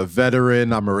wrestler, I'm a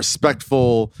veteran, I'm a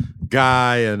respectful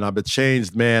guy, and I'm a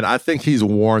changed man. I think he's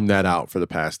worn that out for the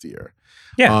past year.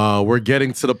 Yeah. We're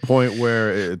getting to the point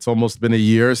where it's almost been a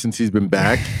year since he's been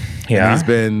back. Yeah. And he's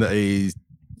been a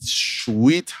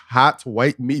sweet, hot,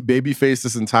 white meat babyface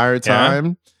this entire time.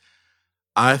 Yeah.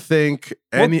 I think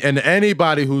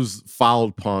anybody who's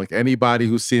followed Punk, anybody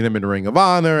who's seen him in Ring of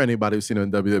Honor, anybody who's seen him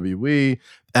in WWE,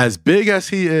 as big as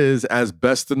he is, as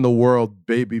best in the world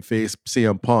babyface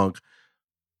CM Punk,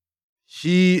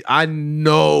 I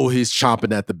know he's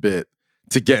chomping at the bit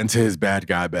to get into his bad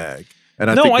guy bag. And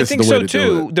I think so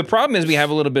too. The problem is we have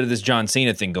a little bit of this John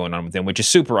Cena thing going on with him, which is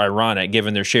super ironic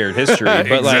given their shared history.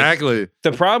 But exactly.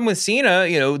 The problem with Cena,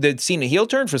 the Cena heel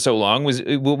turn for so long was,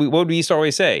 what would we used to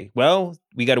always say? Well,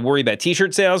 we got to worry about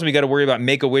T-shirt sales. We got to worry about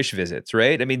Make-A-Wish visits,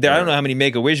 right? I mean, I don't know how many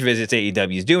Make-A-Wish visits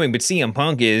AEW is doing, but CM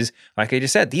Punk is, like I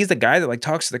just said, he's the guy that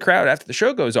talks to the crowd after the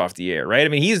show goes off the air, right? I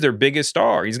mean, he's their biggest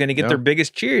star. He's going to get their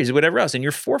biggest cheers, whatever else, and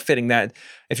you're forfeiting that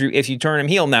if you turn him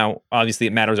heel. Now, obviously,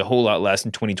 it matters a whole lot less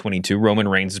in 2022. Roman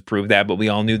Reigns has proved that, but we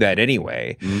all knew that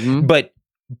anyway. Mm-hmm. But.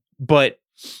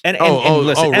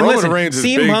 Listen, Roman Reigns is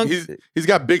big. Punk, he's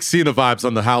got big Cena vibes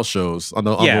on the house shows, on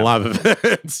the live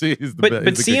events. But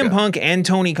CM Punk and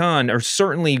Tony Khan are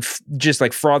certainly just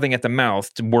frothing at the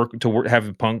mouth to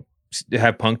have Punk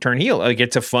turn heel. Like,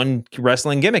 it's a fun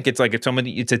wrestling gimmick. It's like it's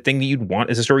a thing that you'd want.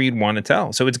 It's a story you'd want to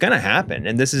tell. So it's gonna happen,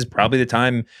 and this is probably the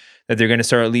time that they're gonna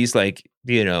start at least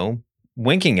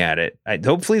winking at it.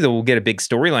 Hopefully they will get a big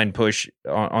storyline push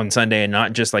on Sunday and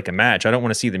not just like a match. I don't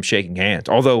want to see them shaking hands.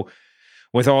 Although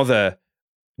with all the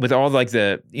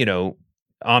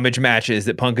homage matches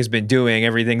that Punk has been doing,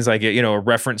 everything's like a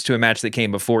reference to a match that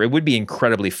came before. It would be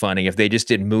incredibly funny if they just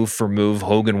did move for move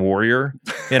Hogan Warrior,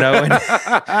 and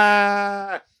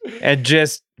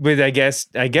just with I guess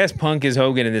Punk is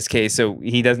Hogan in this case, so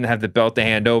he doesn't have the belt to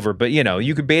hand over. But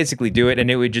you could basically do it,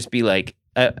 and it would just be like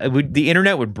the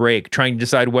internet would break trying to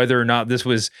decide whether or not this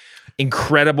was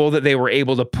incredible that they were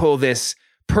able to pull this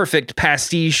perfect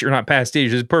pastiche, or not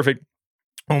pastiche, this perfect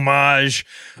homage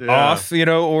off,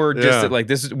 or just that,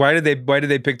 this is why did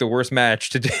they pick the worst match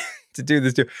to do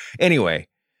this to? Anyway,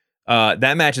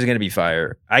 that match is going to be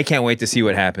fire. I can't wait to see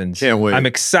what happens. Can't wait. I'm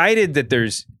excited that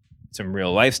there's some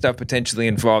real life stuff potentially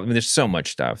involved. I mean, there's so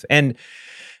much stuff, and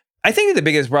I think that the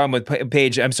biggest problem with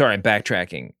Page, I'm sorry, I'm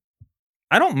backtracking.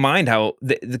 I don't mind how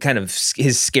the kind of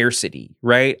his scarcity,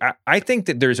 right? I think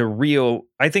that there's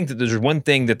one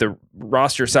thing that the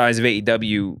roster size of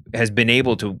AEW has been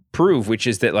able to prove, which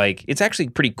is that it's actually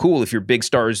pretty cool if your big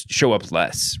stars show up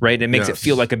less, right? It makes it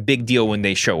feel like a big deal when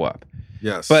they show up.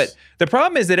 Yes. But the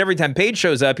problem is that every time Page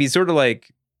shows up, he's sort of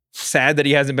like sad that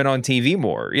he hasn't been on TV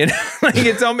more. You know, like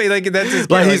it's only like that's his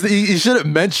like he shouldn't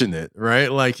mention it,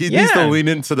 right? Like he needs to lean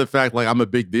into the fact like I'm a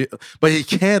big deal, but he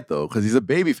can't though because he's a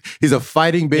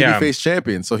fighting babyface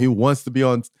champion, so he wants to be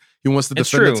on. He wants to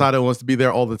defend the title, wants to be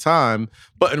there all the time.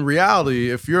 But in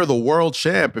reality, if you're the world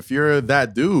champ, if you're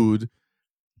that dude,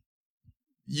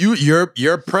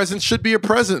 your presence should be a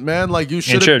present, man. Like you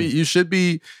should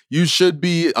be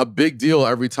a big deal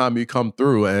every time you come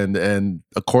through. And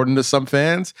according to some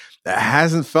fans, it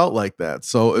hasn't felt like that.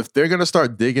 So if they're gonna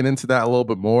start digging into that a little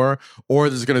bit more, or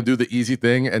they're just gonna do the easy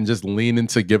thing and just lean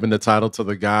into giving the title to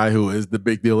the guy who is the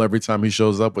big deal every time he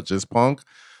shows up, which is Punk,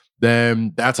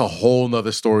 then that's a whole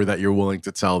nother story that you're willing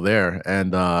to tell there.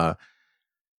 And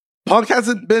Punk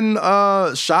hasn't been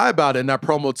shy about it in that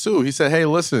promo too. He said, hey,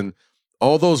 listen,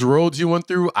 all those roads you went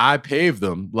through, I paved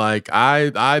them. Like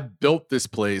I built this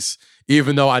place,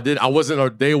 even though I wasn't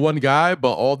a day one guy,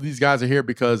 but all these guys are here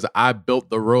because I built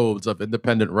the roads of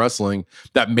independent wrestling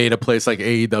that made a place like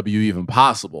AEW even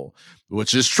possible,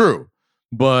 which is true.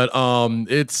 But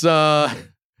it's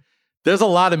there's a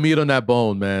lot of meat on that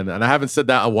bone, man. And I haven't said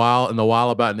that in a while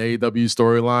about an AEW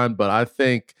storyline, but I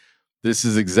think this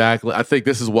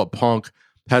is what Punk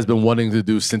has been wanting to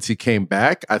do since he came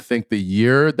back. I think the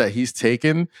year that he's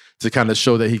taken to kind of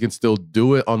show that he can still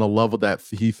do it on a level that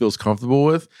he feels comfortable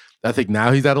with. I think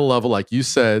now he's at a level, like you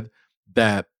said,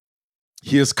 that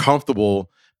he is comfortable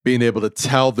being able to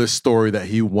tell this story that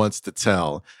he wants to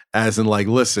tell. As in like,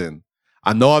 listen,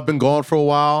 I know I've been gone for a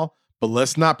while, but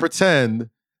let's not pretend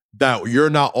that you're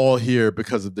not all here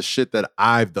because of the shit that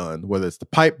I've done, whether it's the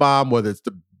pipe bomb, whether it's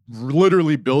the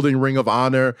literally building Ring of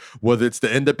Honor, whether it's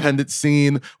the independent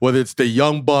scene, whether it's the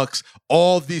Young Bucks.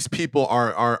 All of these people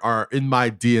are in my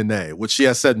DNA, which he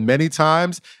has said many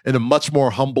times in a much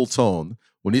more humble tone.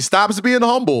 When he stops being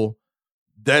humble,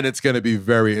 then it's going to be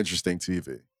very interesting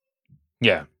TV.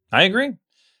 Yeah, I agree.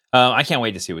 I can't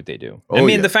wait to see what they do. I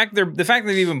mean, the fact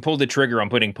they've even pulled the trigger on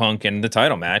putting Punk in the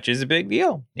title match is a big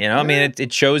deal. You know, I mean,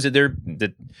 it shows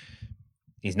that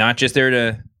he's not just there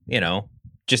to,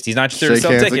 he's not just there to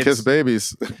sell tickets. And kiss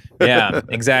babies. Yeah,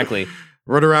 exactly.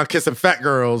 Run around kissing fat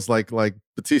girls like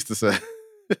Batista said.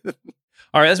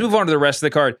 All right, let's move on to the rest of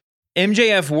the card.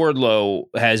 MJF Wardlow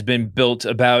has been built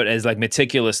about as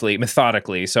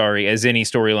methodically, as any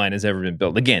storyline has ever been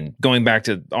built. Again, going back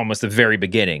to almost the very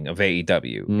beginning of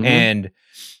AEW. Mm-hmm. And,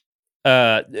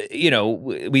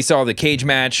 we saw the cage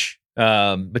match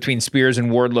between Spears and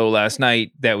Wardlow last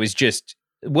night. That was just,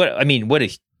 what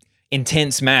a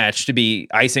intense match to be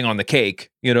icing on the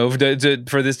cake,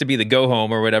 for this to be the go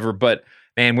home or whatever. But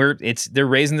man, they're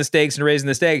raising the stakes. I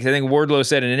think Wardlow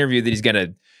said in an interview that he's going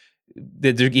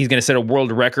to set a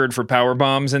world record for power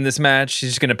bombs in this match.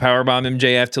 He's just going to power bomb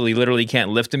MJF till he literally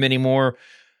can't lift him anymore.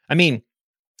 I mean,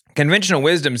 conventional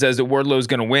wisdom says that Wardlow's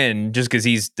going to win just because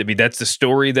that's the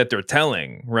story that they're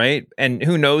telling, right? And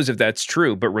who knows if that's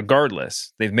true, but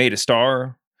regardless, they've made a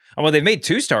star. Well, they've made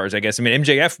two stars, I guess. I mean,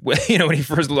 MJF, when he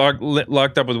first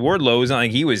locked up with Wardlow, it was not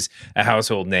like he was a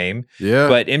household name. Yeah.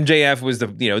 But MJF was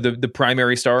the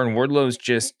primary star, and Wardlow's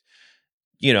just,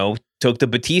 took the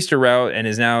Batista route and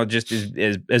is now just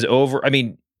as over. I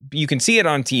mean, you can see it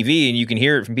on TV and you can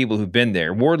hear it from people who've been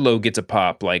there. Wardlow gets a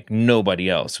pop like nobody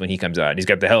else when he comes out. He's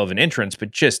got the hell of an entrance,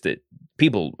 but just that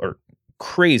people are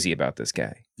crazy about this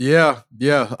guy. Yeah.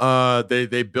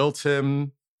 They built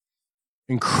him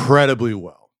incredibly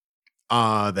well.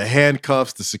 The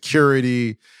handcuffs, the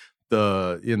security,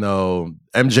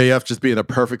 MJF just being a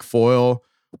perfect foil.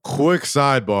 Quick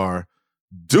sidebar.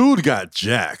 Dude got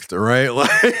jacked, right? Like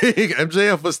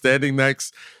MJF was standing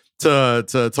next to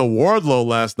Wardlow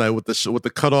last night with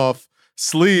the cut off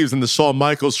sleeves and the Shawn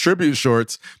Michaels tribute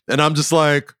shorts, and I'm just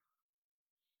like,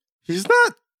 he's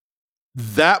not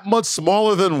that much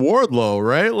smaller than Wardlow,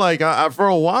 right? Like I for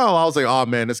a while I was like, oh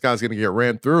man, this guy's gonna get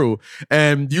ran through.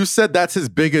 And you said that's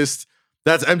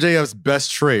MJF's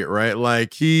best trait, right?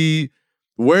 Like he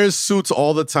wears suits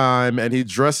all the time and he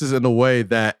dresses in a way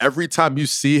that every time you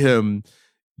see him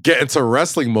get into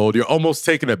wrestling mode, you're almost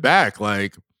taken aback.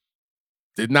 Like,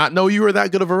 did not know you were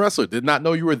that good of a wrestler. Did not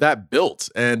know you were that built.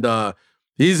 And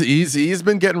he's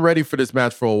been getting ready for this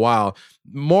match for a while.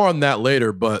 More on that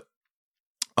later, but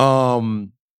yeah,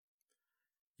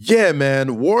 man,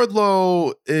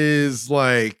 Wardlow is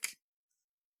like,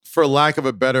 for lack of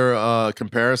a better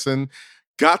comparison,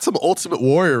 got some Ultimate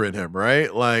Warrior in him,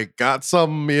 right? Like got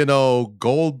some,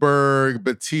 Goldberg,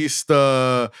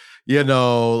 Batista,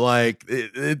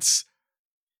 it's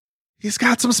he's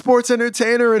got some sports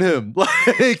entertainer in him.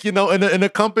 Like, you know, in a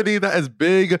company that is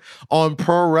big on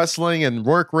pro wrestling and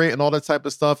work rate and all that type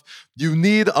of stuff, you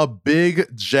need a big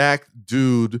jack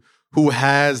dude who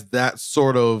has that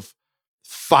sort of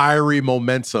fiery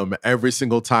momentum every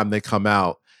single time they come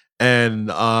out. And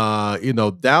you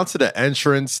know, down to the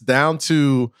entrance, down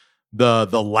to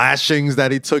the lashings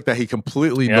that he took that he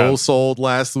completely no-sold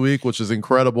last week, which is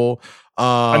incredible.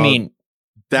 I mean,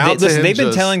 they've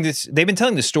been telling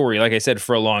this story, like I said,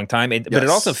 for a long time. But it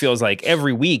also feels like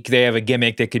every week they have a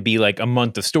gimmick that could be like a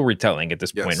month of storytelling at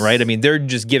this point, right? I mean, they're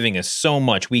just giving us so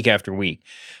much week after week.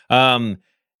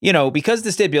 You know, because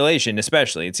the stipulation,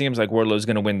 especially, it seems like Wardlow's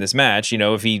going to win this match, you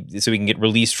know, so he can get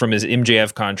released from his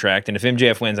MJF contract. And if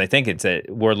MJF wins, I think it's that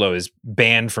Wardlow is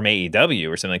banned from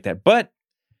AEW or something like that. But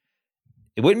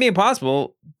it wouldn't be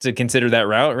impossible to consider that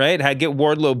route, right? Get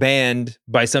Wardlow banned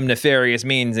by some nefarious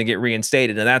means and get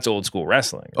reinstated, and that's old school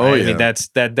wrestling. Right? Oh, yeah. I mean, that's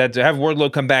have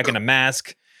Wardlow come back in a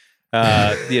mask,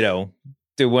 you know,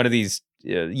 do one of these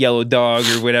yellow dog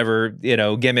or whatever, you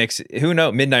know, gimmicks. Who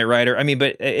knows? Midnight Rider. I mean,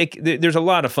 but there's a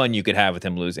lot of fun you could have with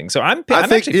him losing. So I'm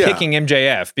actually picking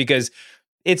MJF because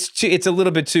it's a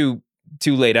little bit too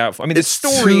laid out for. I mean, the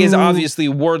story is obviously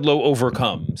Wardlow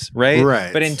overcomes, right?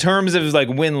 Right. But in terms of like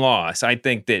win-loss, I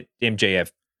think that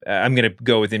MJF, I'm going to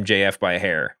go with MJF by a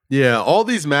hair. Yeah, all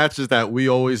these matches that we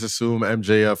always assume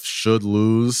MJF should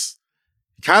lose,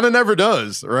 he kind of never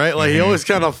does, right? Like, he always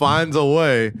kind of finds a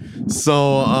way.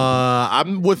 So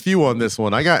I'm with you on this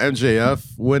one. I got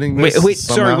MJF winning this. Wait,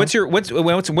 somehow. sorry.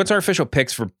 What's our official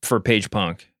picks for Page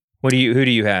Punk? Who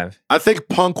do you have? I think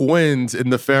Punk wins in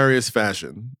nefarious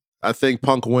fashion. I think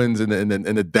Punk wins in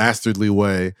a dastardly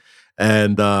way,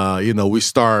 and you know, we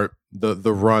start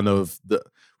the run of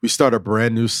we start a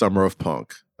brand new summer of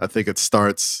Punk. I think it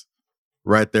starts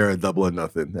right there at Double or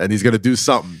Nothing, and he's gonna do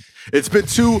something. It's been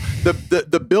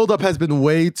the buildup has been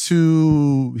way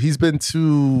too. He's been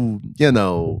too, you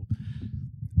know.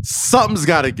 Something's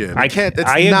got to give. It's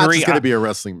not just going to be a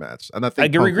wrestling match, and I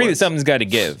think I agree that something's got to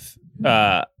give.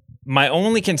 My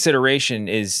only consideration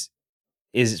is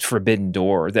Forbidden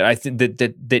Door, that I think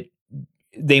that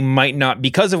they might not,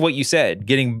 because of what you said,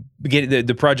 getting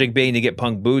the Project Bane to get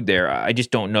Punk booed there. I just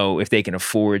don't know if they can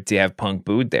afford to have Punk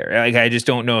booed there. Like, I just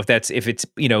don't know if it's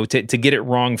you know, to get it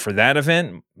wrong for that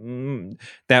event,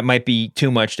 that might be too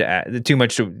much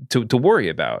to worry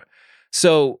about.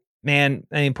 So, man,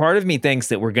 I mean, part of me thinks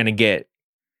that we're gonna get.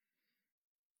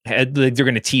 Like, they're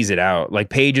going to tease it out. Like,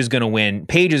 Paige is going to win.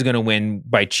 Paige is going to win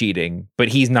by cheating, but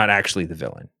he's not actually the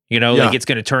villain. You know, like, it's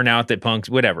going to turn out that Punk's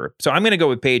whatever. So I'm going to go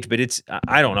with Paige, but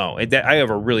I don't know. I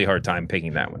have a really hard time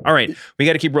picking that one. All right, we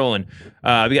got to keep rolling.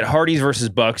 We got Hardys versus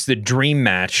Bucks, the dream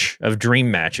match of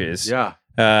dream matches. Yeah.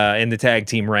 In the tag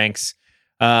team ranks.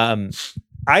 I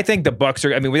think the Bucks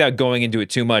are. I mean, without going into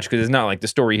it too much, because it's not like the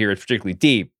story here is particularly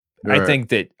deep. Right.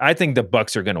 I think the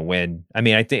Bucks are going to win. I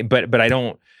mean, I think, but I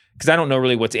don't. Because I don't know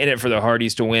really what's in it for the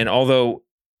Hardys to win, although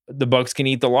the Bucks can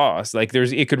eat the loss. Like,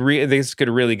 this could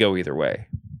really go either way.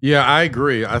 Yeah, I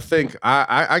agree. I think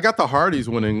I got the Hardys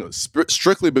winning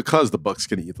strictly because the Bucks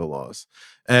can eat the loss,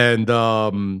 and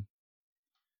I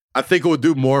think it would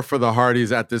do more for the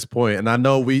Hardys at this point. And I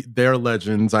know they're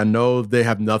legends. I know they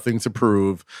have nothing to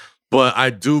prove, but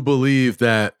I do believe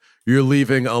that you're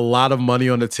leaving a lot of money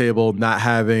on the table, not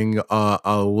having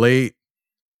a late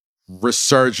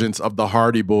resurgence of the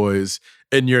Hardy Boys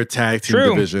in your tag team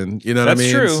division. You know what I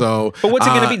mean? True. So, but what's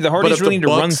it going to be? The Hardys really need to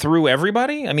run through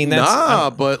everybody? I mean,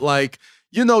 that's but like,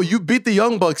 you know, you beat the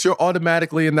Young Bucks, you're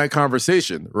automatically in that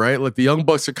conversation, right? Like, the Young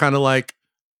Bucks are kind of like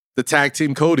the tag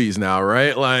team Codys now,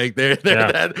 right? Like, they're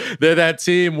that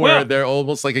team where they're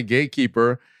almost like a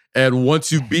gatekeeper. And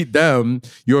once you beat them,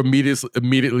 you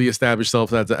immediately establish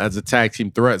yourself as a tag team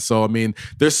threat. So, I mean,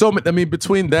 there's so many. I mean,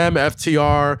 between them,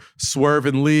 FTR, Swerve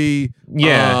and Lee,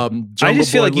 I just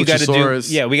feel like you got to do.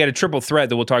 Yeah, we got a triple threat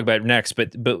that we'll talk about next.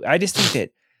 But I just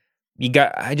think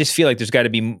that I just feel like there's got to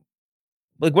be.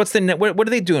 Like, what are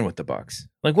they doing with the Bucks?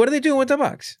 Like, what are they doing with the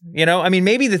Bucks? You know, I mean,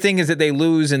 maybe the thing is that they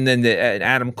lose and then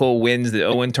Adam Cole wins the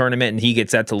Owen tournament and he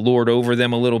gets that to lord over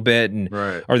them a little bit. And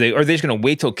are they just going to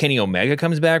wait till Kenny Omega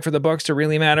comes back for the Bucks to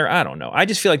really matter? I don't know. I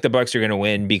just feel like the Bucks are going to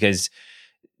win because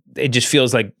it just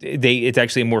feels like it's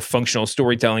actually a more functional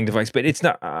storytelling device. But it's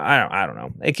not. I don't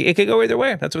know. It could go either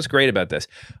way. That's what's great about this.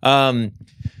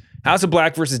 House of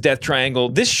Black versus Death Triangle.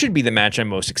 This should be the match I'm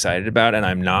most excited about, and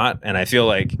I'm not. And I feel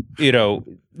like, you know,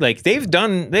 like they've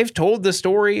told the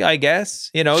story, I guess.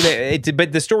 You know,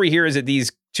 but the story here is that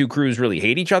these two crews really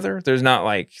hate each other. There's not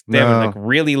like they haven't like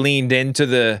really leaned into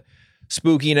the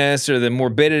spookiness or the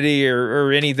morbidity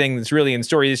or anything that's really in the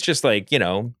story. It's just like,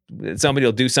 somebody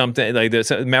will do something, like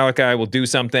Malachi will do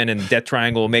something and Death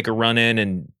Triangle will make a run in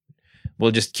and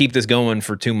we'll just keep this going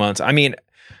for 2 months. I mean,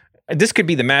 this could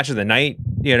be the match of the night,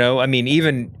 I mean,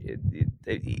 even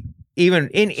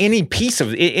in any piece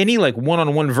of any like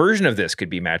one-on-one version of this could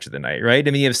be match of the night, right?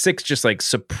 I mean, you have 6 just like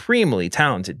supremely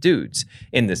talented dudes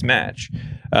in this match.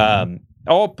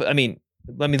 Let me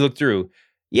look through.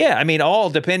 Yeah, I mean, all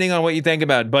depending on what you think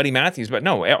about Buddy Matthews, but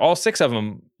no, all 6 of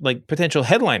them like potential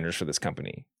headliners for this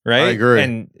company, right? I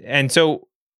agree. And so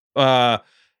and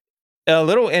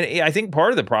I think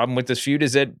part of the problem with this feud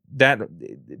is that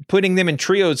putting them in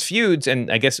trios feuds,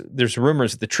 and I guess there's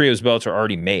rumors that the trios belts are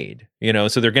already made,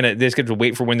 so they're going to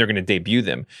wait for when they're going to debut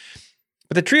them.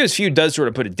 But the trios feud does sort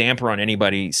of put a damper on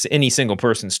any single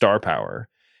person's star power.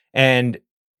 And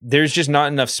there's just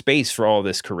not enough space for all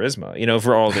this charisma,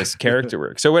 for all this character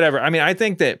work. So whatever. I mean, I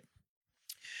think that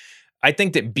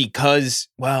because,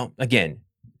 well, again,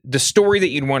 the story that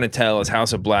you'd want to tell is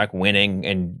House of Black winning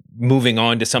and moving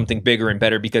on to something bigger and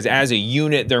better, because as a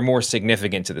unit, they're more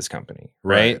significant to this company,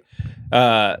 right?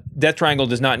 Death Triangle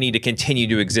does not need to continue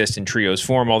to exist in trios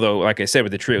form, although, like I said,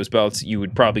 with the trios belts, you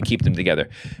would probably keep them together.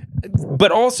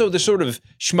 But also the sort of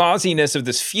schmozziness of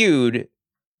this feud,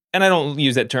 and I don't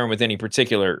use that term with any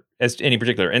particular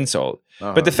insult,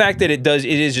 but the fact that it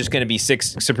is just going to be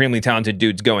 6 supremely talented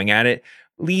dudes going at it,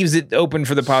 leaves it open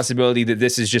for the possibility that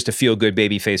this is just a feel-good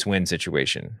babyface win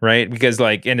situation, right? Because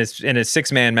like in a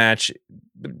 6-man match,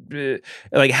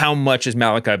 like how much is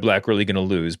Malachi Black really going to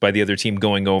lose by the other team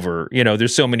going over?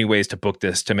 There's so many ways to book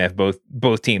this to have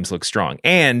both teams look strong.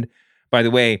 And by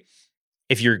the way,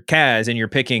 if you're Kaz and you're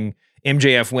picking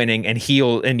MJF winning and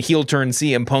heel turn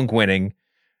CM Punk winning,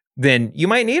 then you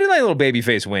might need a little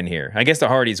babyface win here. I guess the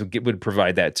Hardys would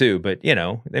provide that too, but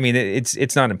I mean,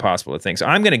 it's not impossible to think. So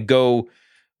I'm going to go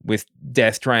with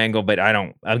Death Triangle, but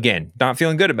not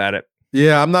feeling good about it.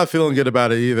 Yeah, I'm not feeling good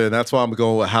about it either. And that's why I'm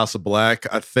going with House of Black.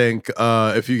 I think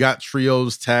if you got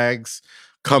trios tags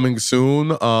coming soon,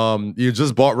 you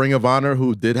just bought Ring of Honor,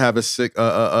 who did have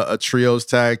a trios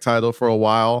tag title for a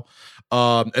while.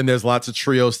 And there's lots of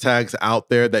trios tags out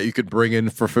there that you could bring in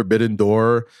for Forbidden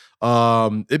Door.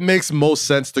 It makes most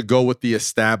sense to go with the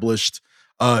established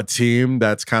team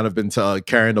that's kind of been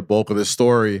carrying the bulk of the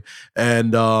story.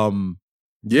 And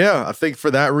yeah, I think for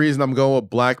that reason, I'm going with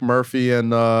Black Murphy and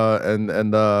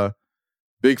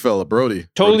big fella Brody.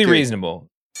 Totally reasonable.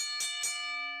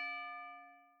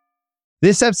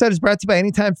 This episode is brought to you by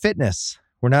Anytime Fitness.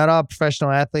 We're not all professional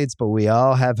athletes, but we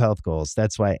all have health goals.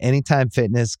 That's why Anytime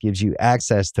Fitness gives you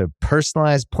access to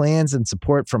personalized plans and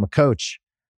support from a coach.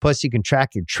 Plus, you can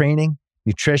track your training,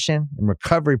 nutrition, and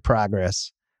recovery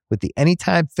progress with the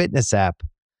Anytime Fitness app,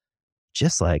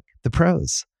 just like the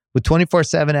pros. With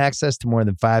 24/7 access to more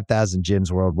than 5,000 gyms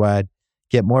worldwide,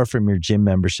 get more from your gym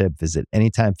membership. Visit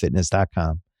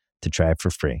anytimefitness.com to try it for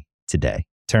free today.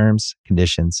 Terms,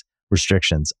 conditions,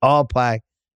 restrictions all apply.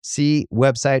 See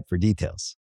website for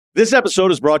details. This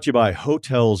episode is brought to you by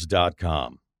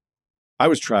Hotels.com. I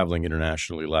was traveling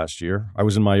internationally last year. I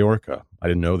was in Mallorca. I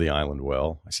didn't know the island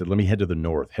well. I said, let me head to the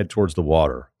north, head towards the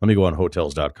water. Let me go on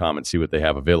Hotels.com and see what they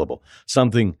have available.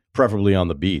 Something preferably on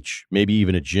the beach, maybe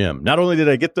even a gym. Not only did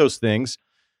I get those things,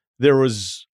 there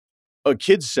was a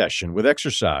kids session with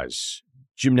exercise,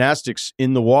 gymnastics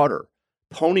in the water,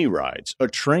 pony rides, a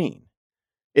train.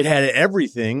 It had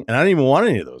everything, and I didn't even want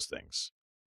any of those things.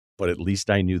 But at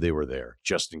least I knew they were there,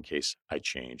 just in case I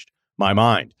changed my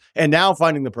mind. And now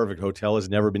finding the perfect hotel has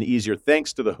never been easier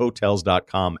thanks to the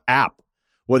Hotels.com app.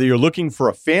 Whether you're looking for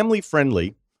a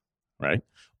family-friendly, right,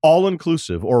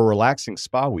 all-inclusive or a relaxing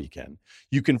spa weekend,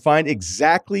 you can find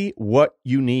exactly what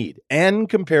you need and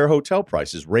compare hotel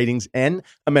prices, ratings, and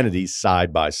amenities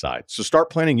side by side. So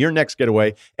start planning your next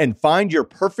getaway and find your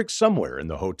perfect somewhere in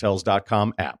the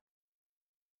Hotels.com app.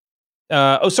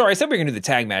 Sorry, I said we were going to do the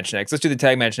tag match next. Let's do the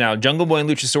tag match now. Jungle Boy and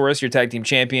Luchasaurus, your tag team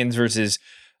champions, versus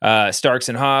Starks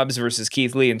and Hobbs versus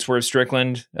Keith Lee and Swerve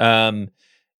Strickland. Match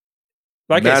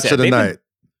of the night.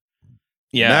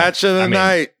 Match of the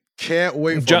night. Can't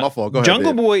wait for my fault. Go ahead,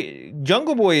 Jungle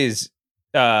Boy is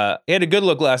he had a good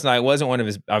look last night. Wasn't one of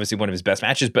his best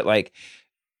matches, but like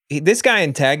this guy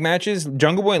in tag matches,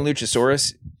 Jungle Boy and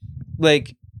Luchasaurus,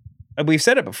 like we've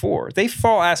said it before, they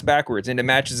fall ass backwards into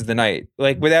matches of the night,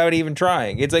 like without even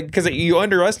trying. It's like because you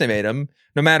underestimate them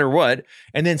no matter what,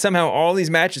 and then somehow all these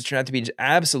matches turn out to be just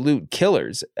absolute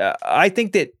killers. I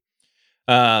think that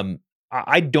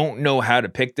I don't know how to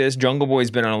pick this. Jungle Boy's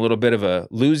been on a little bit of a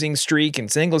losing streak in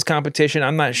singles competition.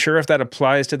 I'm not sure if that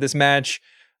applies to this match.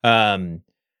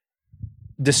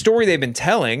 the story they've been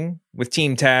telling with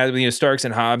Team Taz, Starks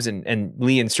and Hobbs and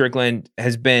Lee and Strickland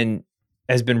has been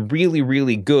really,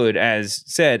 really good. As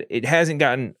said, it hasn't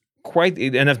gotten quite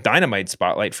enough Dynamite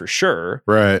spotlight for sure.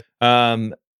 Right.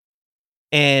 But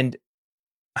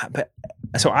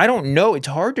so I don't know.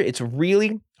 It's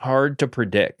really hard to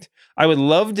predict. I would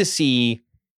love to see.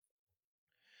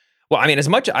 Well,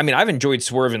 I've enjoyed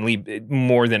Swerve and Lee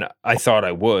more than I thought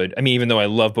I would. I mean, even though I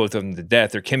love both of them to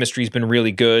death, their chemistry's been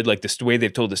really good. Like the way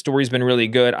they've told the story's been really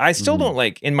good. I still don't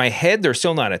in my head, they're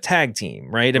still not a tag team,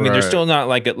 right? I mean, they're still not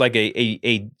like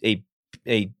a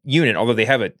unit, although they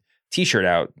have a T-shirt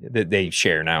out that they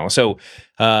share now. So,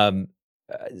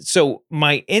 so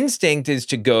my instinct is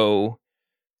to go.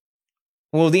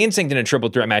 Well, the instinct in a triple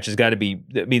threat match has got to be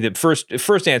the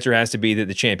first answer has to be that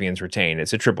the champions retain.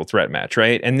 It's a triple threat match,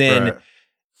 right? And then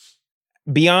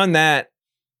beyond that,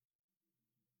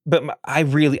 but I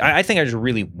think I just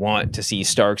really want to see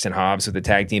Starks and Hobbs with the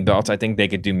tag team belts. I think they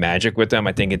could do magic with them.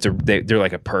 I think they're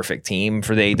like a perfect team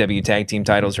for the AEW tag team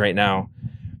titles right now.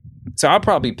 So I'll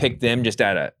probably pick them just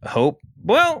out of hope.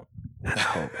 Well,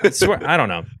 I don't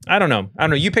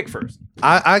know. You pick first.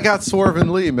 I got Swerve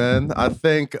and Lee, man. I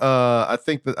think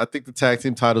the tag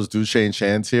team titles do change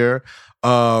hands here.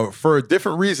 For a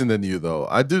different reason than you, though.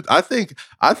 I think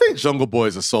Jungle Boy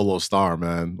is a solo star,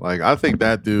 man. Like I think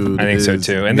that dude. I think so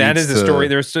too, and that is the story.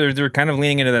 They're kind of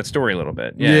leaning into that story a little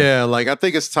bit. Yeah, like I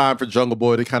think it's time for Jungle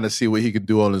Boy to kind of see what he can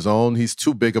do on his own. He's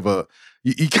too big of a.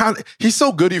 He's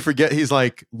so good you forget he's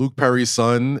like Luke Perry's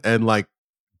son and like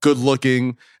good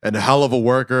looking and a hell of a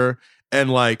worker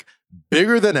and like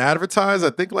bigger than advertised.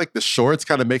 I think like the shorts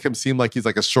kind of make him seem like he's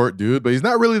like a short dude, but he's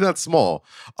not really that small.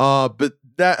 But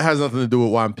that has nothing to do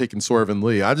with why I'm picking Swerve and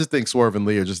Lee. I just think Swerve and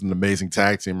Lee are just an amazing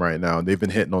tag team right now, and they've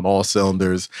been hitting on all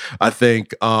cylinders. I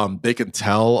think they can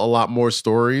tell a lot more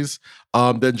stories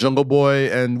than Jungle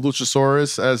Boy and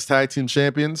Luchasaurus as tag team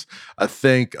champions. I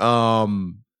think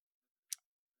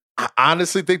I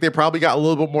honestly think they probably got a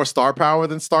little bit more star power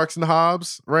than Starks and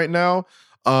Hobbs right now.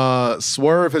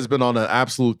 Swerve has been on an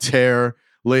absolute tear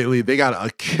lately. They got a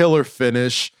killer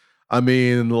finish. I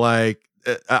mean, like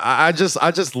I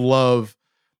just love.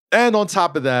 And on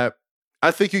top of that,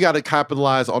 I think you got to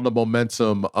capitalize on the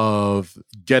momentum of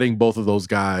getting both of those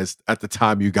guys at the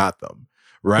time you got them.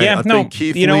 Right? Yeah, I think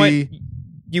Keith Lee. What?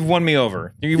 You've won me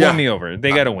over. Won me over. They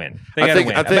got to win. They got to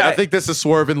win. I think this is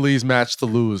Swerve and Lee's match to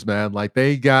lose, man. Like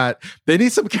they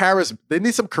need some charisma. They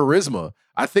need some charisma.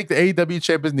 I think the AEW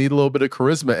champions need a little bit of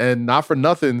charisma, and not for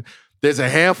nothing, there's a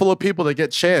handful of people that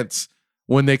get chants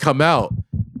when they come out,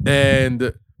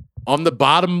 and on the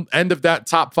bottom end of that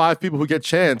top 5 people who get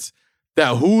chants,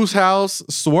 that Who's House,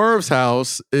 Swerve's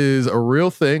House is a real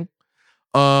thing.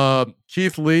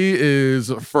 Keith Lee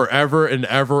is forever and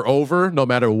ever over, no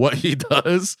matter what he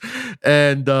does.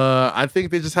 And I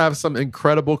think they just have some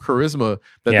incredible charisma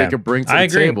that they can bring to the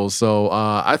table. So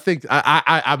I think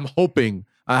I'm hoping,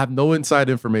 I have no inside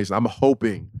information. I'm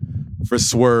hoping for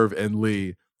Swerve and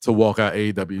Lee to walk out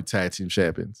AEW tag team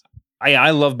champions.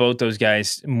 I love both those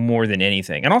guys more than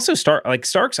anything. And also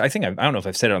Starks, I think, I don't know if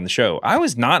I've said it on the show. I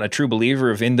was not a true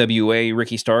believer of NWA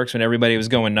Ricky Starks when everybody was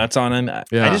going nuts on him.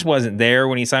 Yeah. I just wasn't there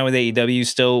when he signed with AEW,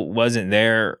 still wasn't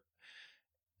there.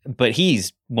 But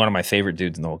he's one of my favorite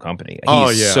dudes in the whole company.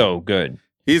 He's so good.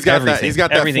 He's got that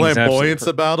flamboyance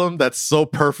about him that's so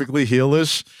perfectly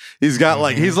heelish. He's got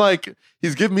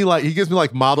he gives me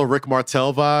like model Rick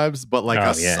Martel vibes, but like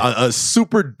a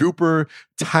super duper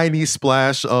tiny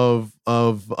splash of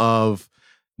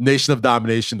Nation of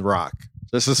Domination rock.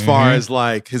 Just as far as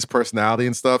like his personality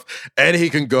and stuff. And he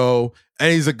can go,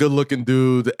 and he's a good looking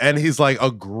dude, and he's like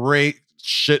a great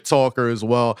shit talker as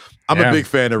well. I'm a big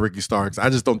fan of Ricky Starks.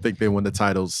 I just don't think they win the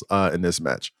titles in this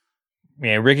match.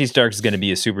 Yeah, Ricky Starks is going to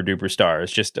be a super duper star.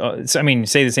 It's just,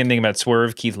 say the same thing about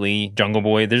Swerve, Keith Lee, Jungle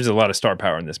Boy. There's a lot of star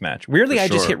power in this match. Weirdly, I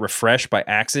just hit refresh by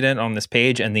accident on this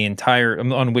page, and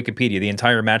on Wikipedia, the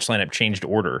entire match lineup changed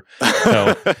order.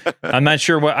 So I'm not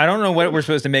sure I don't know what we're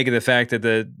supposed to make of the fact that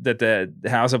the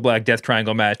House of Black Death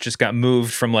Triangle match just got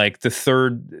moved from like the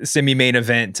third semi-main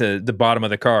event to the bottom of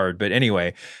the card. But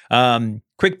anyway,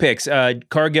 quick picks. Jade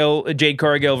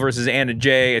Cargill versus Anna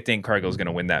Jay. I think Cargill's going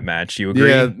to win that match. You agree?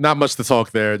 Yeah, not much to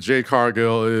talk there. Jade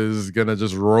Cargill is going to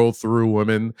just roll through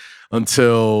women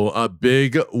until a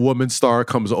big woman star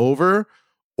comes over,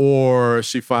 or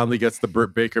she finally gets the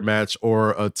Britt Baker match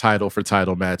or a title for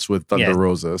title match with Thunder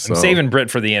Rosa. So. I'm saving Britt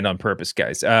for the end on purpose,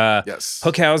 guys. Yes.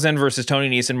 Hookhausen versus Tony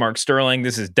Nese, Mark Sterling.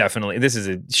 This is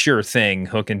a sure thing.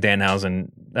 Hook and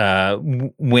Danhausen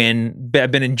win.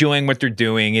 I've been enjoying what they're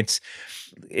doing.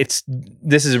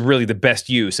 this is really the best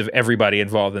use of everybody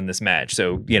involved in this match.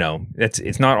 So,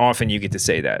 it's not often you get to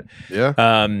say that.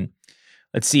 Yeah.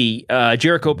 Let's see.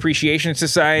 Jericho Appreciation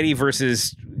Society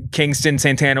versus Kingston,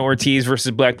 Santana Ortiz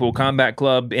versus Blackpool Combat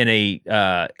Club in a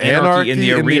Anarchy in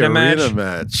the Arena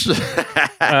match.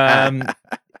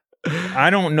 I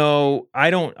don't know. I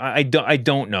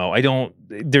don't know.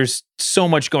 There's so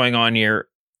much going on here.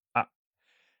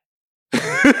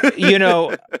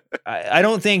 I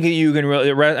don't think you can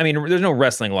really. I mean, there's no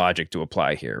wrestling logic to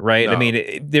apply here, right? No. I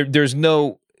mean, there's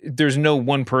no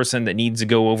one person that needs to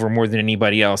go over more than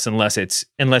anybody else, unless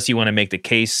you want to make the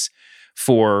case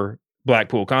for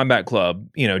Blackpool Combat Club,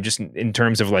 just in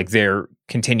terms of like their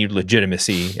continued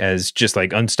legitimacy as just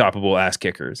like unstoppable ass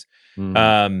kickers.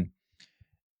 Mm-hmm.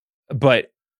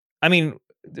 But I mean,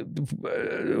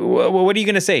 what are you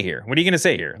going to say here?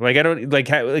 Like, I don't like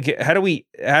how do we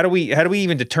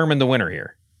even determine the winner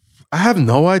here? I have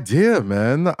no idea,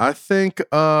 man. I think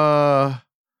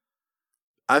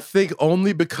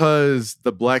only because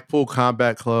the Blackpool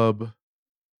Combat Club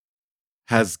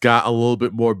has got a little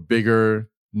bit more bigger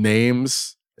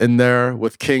names in there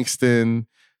with Kingston,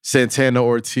 Santana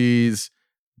Ortiz,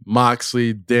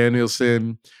 Moxley,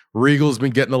 Danielson. Regal's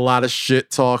been getting a lot of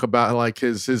shit talk about like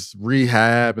his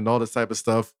rehab and all this type of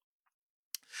stuff.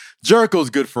 Jericho's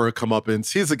good for a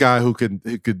comeuppance. He's a guy who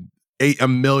could eat a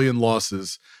million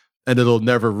losses and it'll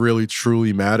never really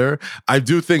truly matter. I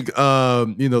do think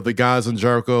the guys in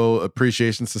Jericho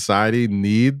Appreciation Society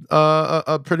need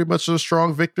a pretty much a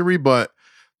strong victory, but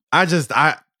I think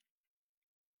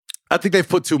they've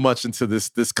put too much into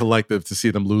this collective to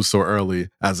see them lose so early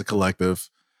as a collective.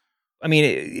 I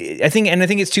mean, I think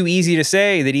it's too easy to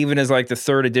say that even as like the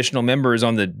third additional members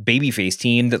on the babyface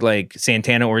team that like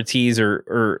Santana Ortiz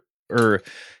or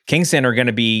Kingston are going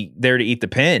to be there to eat the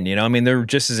pin. I mean, they're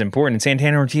just as important.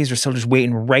 Santana Ortiz are still just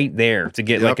waiting right there to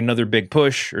get like another big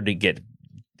push or to get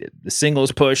the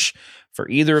singles push for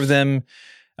either of them.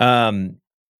 So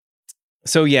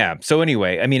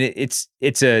anyway, I mean,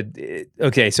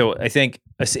 okay. So I think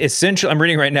essentially, I'm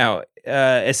reading right now,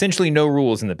 essentially no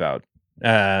rules in the bout.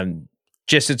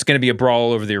 Just it's going to be a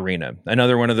brawl over the arena.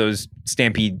 Another one of those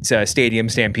stadium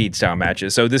stampede style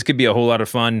matches. So this could be a whole lot of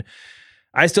fun.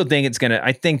 I still think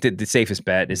I think that the safest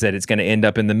bet is that it's going to end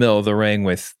up in the middle of the ring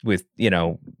with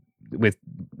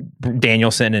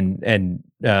Danielson and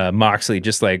Moxley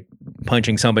just like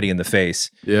punching somebody in the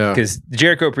face. Yeah. Because the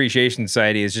Jericho Appreciation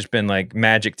Society has just been like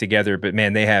magic together, but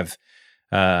man, they have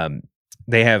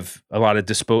a lot of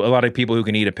people who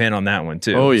can eat a pin on that one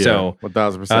too. Oh yeah, so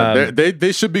 1000%.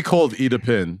 They should be called Eat a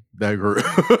Pin. That group,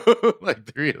 like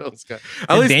three of those guys.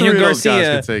 At least Daniel three Garcia, of those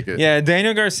guys can take it. Yeah,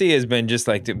 Daniel Garcia has been just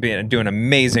like doing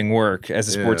amazing work as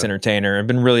a sports entertainer. I've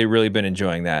been really been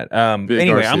enjoying that. Anyway,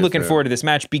 Garcia I'm looking forward to this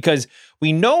match because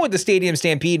we know what the Stadium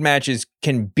Stampede matches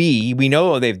can be. We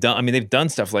know they've done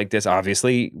stuff like this,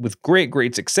 obviously, with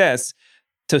great success.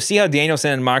 To see how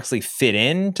Danielson and Moxley fit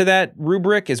into that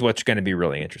rubric is what's going to be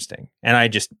really interesting.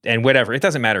 And whatever, it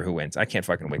doesn't matter who wins. I can't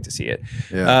fucking wait to see it.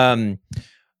 Yeah.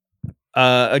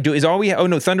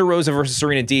 Thunder Rosa versus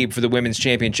Serena Deeb for the women's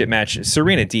championship match.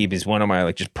 Serena Deeb is one of my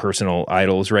like just personal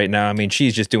idols right now. I mean,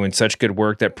 she's just doing such good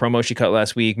work. That promo she cut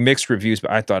last week, mixed reviews,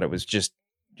 but I thought it was just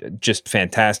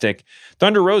fantastic.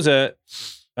 Thunder Rosa,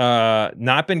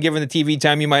 not been given the TV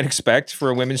time you might expect for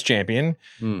a women's champion.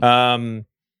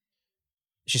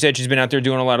 She said she's been out there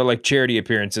doing a lot of like charity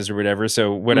appearances or whatever.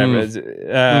 So whatever.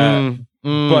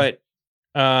 But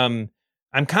I'm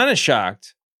kind of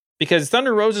shocked because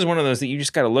Thunder Rosa is one of those that you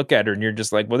just got to look at her and you're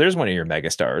just like, well, there's one of your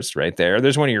mega stars right there.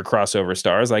 There's one of your crossover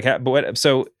stars. Like,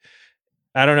 so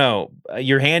I don't know.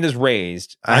 Your hand is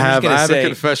raised. I have a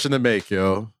confession to make,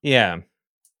 yo. Yeah.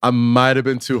 I might have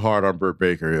been too hard on Britt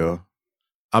Baker, yo.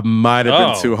 I might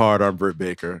have been too hard on Britt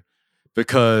Baker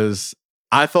because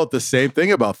I thought the same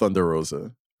thing about Thunder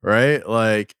Rosa, right?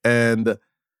 Like, and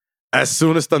as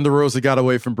soon as Thunder Rosa got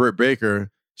away from Britt Baker,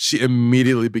 she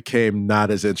immediately became not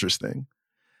as interesting.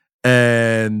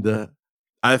 And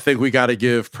I think we got to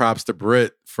give props to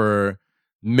Britt for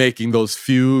making those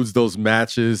feuds, those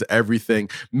matches, everything,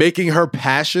 making her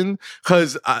passion.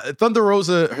 Because Thunder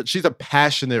Rosa, she's a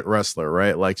passionate wrestler,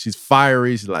 right? Like she's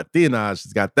fiery, she's Latina,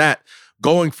 she's got that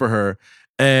going for her.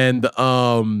 And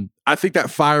I think that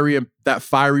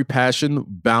fiery passion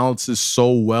balances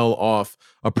so well off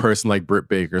a person like Britt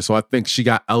Baker. So I think she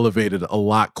got elevated a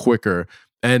lot quicker.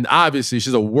 And obviously,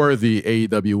 she's a worthy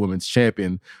AEW Women's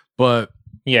Champion. But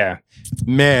yeah,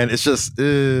 man, it's just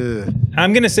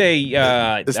I'm gonna say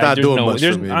it's not doing much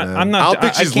for me, man. I don't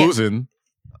think she's losing.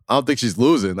 I don't think she's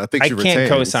losing. I think she retains. I can't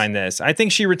co-sign this. I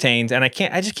think she retains, and I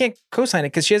just can't co-sign it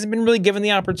because she hasn't been really given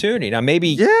the opportunity. Now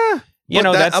maybe You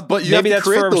know, but you maybe have that's to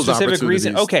create for a those specific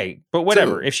reason. opportunities, Okay, but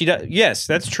whatever. too. If she does, yes,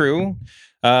 that's true.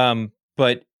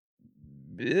 But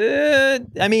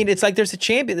I mean, it's like there's a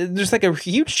champion. There's like a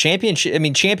huge championship. I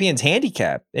mean, champions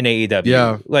handicap in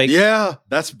AEW. Yeah,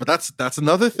 that's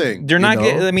another thing. They're not.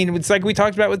 I mean, it's like we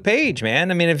talked about with Paige,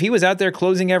 man. I mean, if he was out there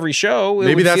closing every show,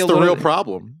 maybe that's the real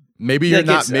problem. Maybe you're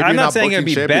not. Maybe I'm you're not saying it'd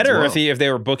be better well. if they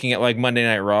were booking it like Monday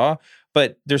Night Raw.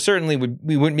 But there certainly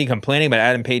we wouldn't be complaining about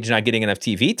Adam Page not getting enough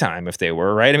TV time if they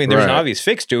were, right? I mean, there's an obvious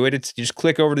fix to it. It's just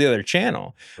click over to the other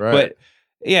channel. Right. But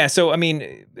yeah, so I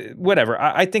mean, whatever.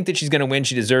 I think that she's going to win.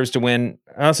 She deserves to win.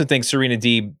 I also think Serena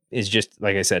Deeb is just,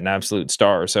 like I said, an absolute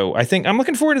star. So I think I'm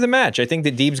looking forward to the match. I think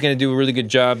that Deeb's going to do a really good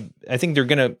job. I think they're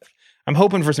going to. I'm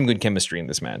hoping for some good chemistry in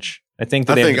this match. I think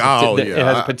that it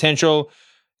has a potential.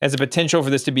 Has a potential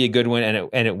for this to be a good one,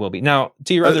 and it will be. Now,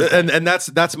 to your other point, and that's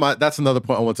another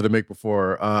point I wanted to make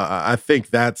before. I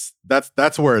think that's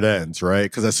where it ends, right?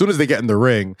 Because as soon as they get in the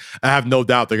ring, I have no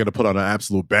doubt they're going to put on an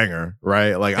absolute banger,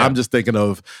 right? Like I'm just thinking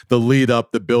of the lead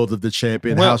up, the build of the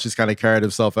champion, how she's kind of carried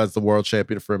herself as the world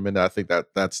champion for a minute. I think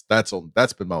that's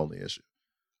been my only issue.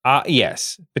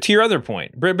 Yes, but to your other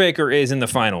point, Britt Baker is in the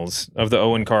finals of the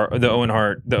Owen Cup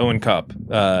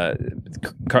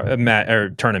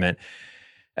tournament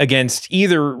against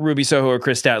either Ruby Soho or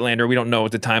Chris Statlander. We don't know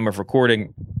at the time of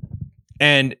recording.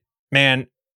 And man,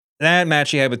 that match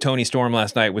she had with Toni Storm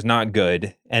last night was not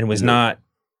good, and was not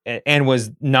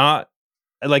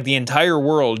like the entire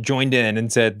world joined in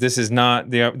and said this should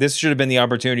have been the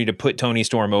opportunity to put Toni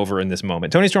Storm over in this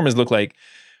moment. Toni Storm has looked like,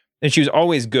 and she was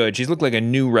always good. She's looked like a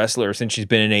new wrestler since she's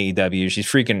been in AEW. She's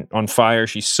freaking on fire.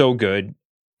 She's so good.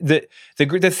 The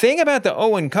thing about the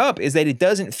Owen Cup is that it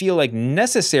doesn't feel like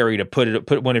necessary to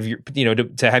put one of your,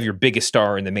 to have your biggest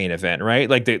star in the main event, right?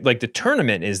 Like the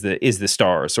tournament is the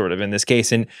star sort of in this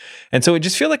case. And so it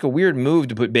just feels like a weird move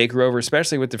to put Baker over,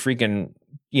 especially with the freaking,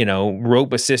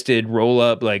 rope assisted roll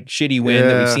up, like shitty win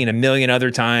that we've seen a million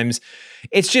other times.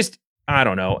 It's just, I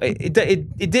don't know. It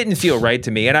didn't feel right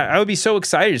to me. And I would be so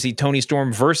excited to see Toni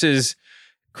Storm versus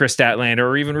Chris Statlander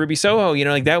or even Ruby Soho,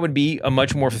 like that would be a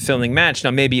much more fulfilling match.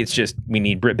 Now, maybe it's just we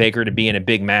need Britt Baker to be in a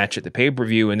big match at the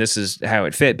pay-per-view and this is how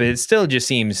it fit, but it still just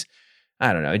seems,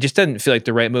 I don't know, it just doesn't feel like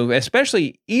the right move,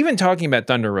 especially even talking about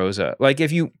Thunder Rosa. Like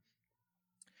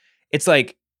it's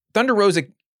like Thunder Rosa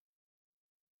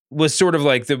was sort of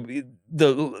like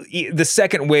the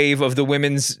second wave of the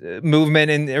women's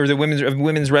movement or the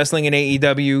women's wrestling in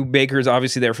AEW. Baker's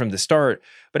obviously there from the start,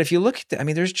 but if you look at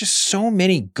there's just so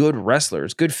many good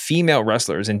wrestlers, good female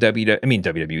wrestlers in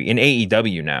WWE, in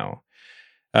AEW now.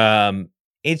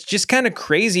 It's just kind of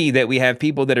crazy that we have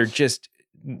people that are just,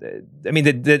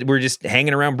 that we're just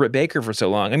hanging around Britt Baker for so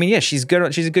long. She's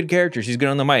good. She's a good character. She's good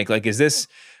on the mic. Like,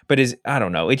 I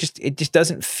don't know. It just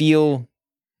doesn't feel.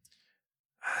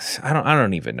 I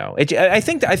don't even know. I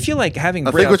feel like having.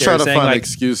 I Britt think we're trying to find like,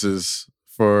 excuses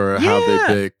for how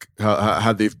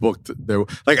how they've booked their.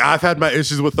 Like I've had my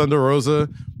issues with Thunder Rosa.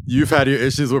 You've had your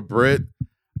issues with Britt.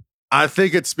 I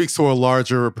think it speaks to a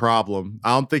larger problem. I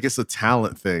don't think it's a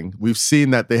talent thing. We've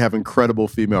seen that they have incredible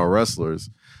female wrestlers.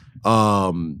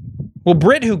 Well,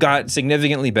 Britt, who got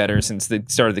significantly better since the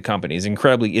start of the company,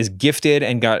 is gifted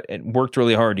and worked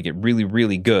really hard to get really,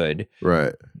 really good.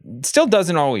 Right. Still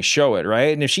doesn't always show it,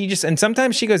 right? And if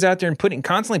sometimes she goes out there and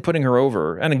constantly putting her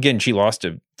over. And again, she lost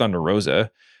to Thunder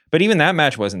Rosa, but even that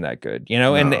match wasn't that good,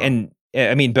 No.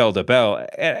 And bell to bell.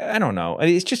 I don't know.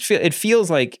 It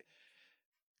feels like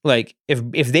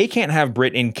if they can't have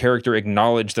Britt in character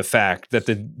acknowledge the fact that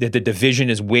the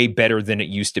division is way better than it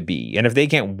used to be, and if they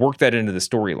can't work that into the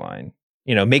storyline,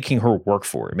 making her work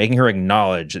for it, making her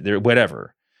acknowledge that they're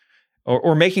whatever,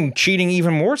 or making cheating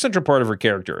even more central part of her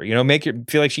character, make it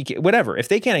feel like she whatever. If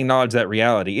they can't acknowledge that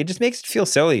reality, it just makes it feel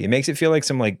silly. It makes it feel like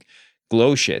some like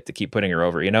glow shit to keep putting her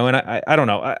over, And I don't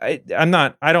know.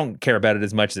 I don't care about it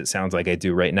as much as it sounds like I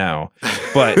do right now,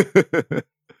 but.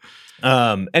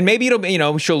 And maybe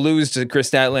she'll lose to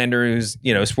Chris Statlander, who's,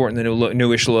 sporting the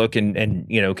newish look and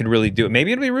can really do it.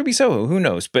 Maybe it'll be Ruby Soho, who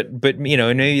knows? But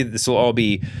maybe this will all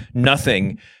be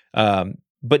nothing.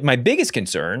 But my biggest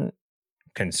concern,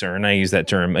 I use that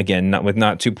term again,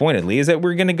 not too pointedly, is that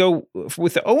we're going to go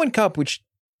with the Owen Cup, which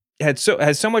has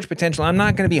so much potential. I'm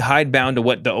not going to be hidebound to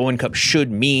what the Owen Cup should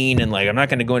mean, and I'm not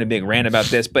going to go into a big rant about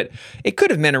this, but it could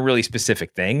have meant a really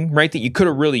specific thing, right? That you could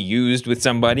have really used with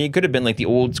somebody. It could have been like the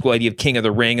old school idea of King of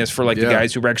the Ring, as for the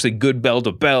guys who were actually good bell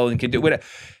to bell and could do whatever.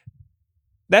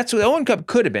 That's what the Owen Cup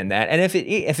could have been. That, and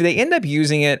if they end up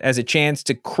using it as a chance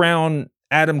to crown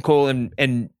Adam Cole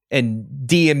and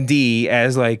DMD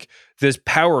as like this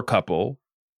power couple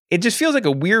it just feels like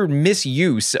a weird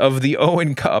misuse of the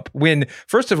Owen Cup when,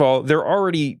 first of all, they're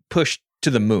already pushed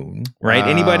to the moon, right?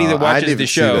 Anybody that watches the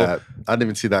show, I didn't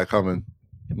even see that coming.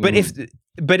 But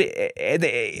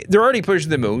they're already pushed to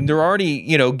the moon. They're already,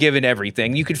 given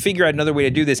everything. You could figure out another way to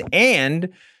do this, and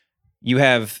you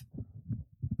have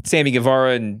Sammy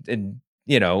Guevara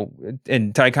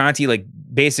and Ty Conti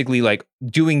basically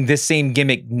doing this same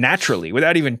gimmick naturally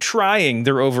without even trying.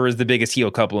 They're over as the biggest heel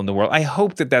couple in the world. I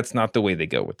hope that that's not the way they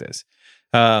go with this,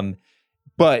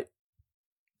 but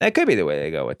that could be the way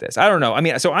they go with this. I don't know. I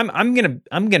mean, so I'm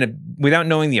gonna without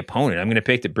knowing the opponent, I'm gonna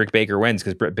pick that Britt Baker wins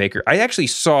because Britt Baker. I actually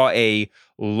saw a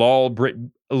lol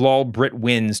Britt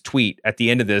wins tweet at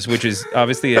the end of this, which is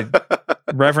obviously a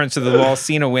reference to the lol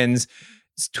Cena wins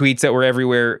tweets that were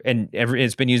everywhere and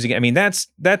it's been using. I mean, that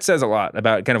says a lot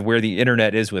about kind of where the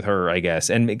internet is with her, I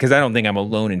guess. And because I don't think I'm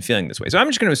alone in feeling this way. So I'm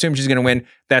just going to assume she's going to win.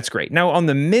 That's great. Now on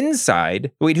the men's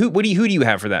side, wait, who do you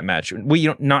have for that match?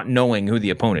 Not knowing who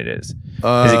the opponent is.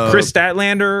 Is it Chris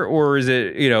Statlander or is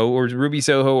it, or is it Ruby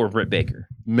Soho or Britt Baker?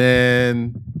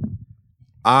 Man,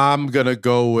 I'm going to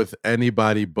go with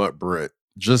anybody but Britt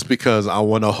just because I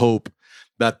want to hope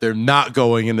that they're not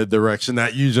going in the direction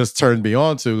that you just turned me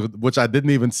on to, which I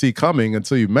didn't even see coming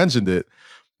until you mentioned it,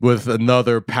 with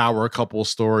another power couple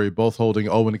story, both holding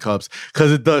Owen Cups,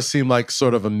 because it does seem like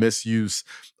sort of a misuse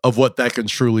of what that can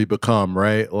truly become,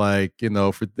 right? Like, if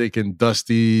you're thinking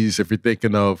Dusties, if you're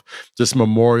thinking of just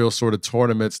memorial sort of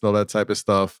tournaments and all that type of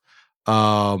stuff,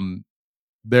 I'm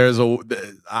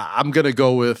going to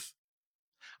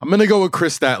go with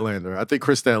Chris Statlander. I think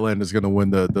Chris Statlander is going to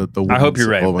win the I hope you're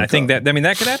right. I think that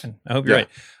could happen. I hope you're right.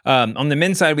 On the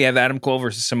men's side, we have Adam Cole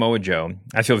versus Samoa Joe.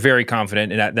 I feel very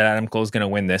confident that Adam Cole is going to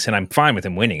win this, and I'm fine with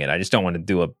him winning it. I just don't want to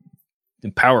do a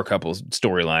power couples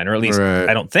storyline, or at least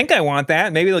I don't think I want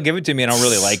that. Maybe they'll give it to me and I'll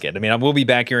really like it. I mean, I will be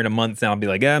back here in a month and I'll be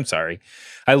like, I'm sorry.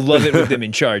 I love it with them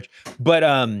in charge. But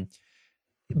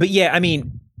yeah, I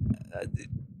mean,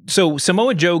 so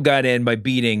Samoa Joe got in by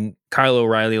beating Kyle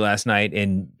O'Reilly last night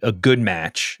in a good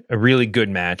match, a really good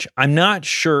match. I'm not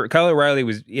sure. Kyle O'Reilly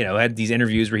was, had these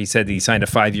interviews where he said that he signed a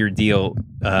 5-year deal.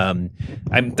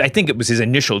 I think it was his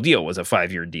initial deal was a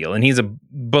 5-year deal, and he's a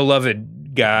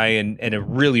beloved guy and a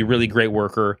really, really great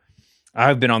worker.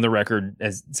 I've been on the record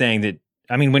as saying that,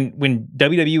 I mean, when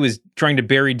WWE was trying to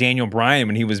bury Daniel Bryan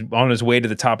when he was on his way to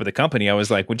the top of the company, I was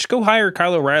like, well, just go hire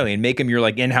Kyle O'Reilly and make him your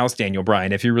in-house Daniel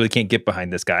Bryan if you really can't get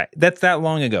behind this guy. That's that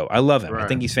long ago. I love him. Right. I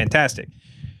think he's fantastic.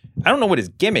 I don't know what his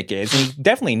gimmick is. He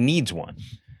definitely needs one.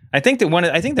 I think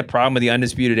the problem with the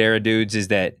Undisputed Era dudes is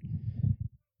that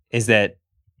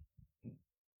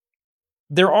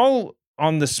they're all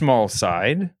on the small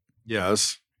side.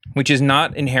 Yes. Which is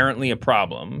not inherently a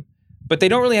problem. But they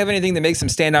don't really have anything that makes them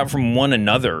stand out from one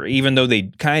another, even though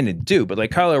they kind of do. But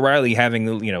Kyle O'Reilly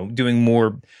doing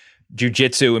more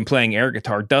jiu-jitsu and playing air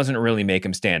guitar doesn't really make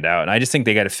him stand out. And I just think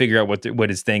they got to figure out what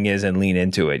his thing is and lean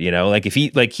into it.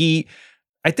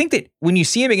 I think that when you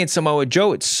see him against Samoa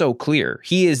Joe, it's so clear.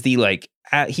 He is the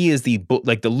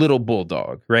little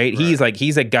bulldog, right?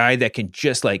 He's a guy that can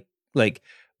just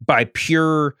by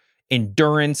pure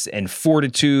endurance and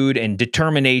fortitude and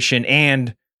determination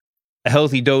and a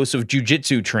healthy dose of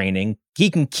jiu-jitsu training,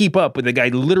 he can keep up with a guy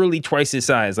literally twice his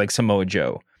size like Samoa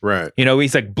Joe. Right.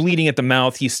 He's bleeding at the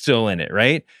mouth. He's still in it,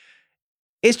 right?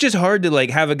 It's just hard to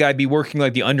have a guy be working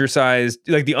the undersized,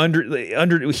 the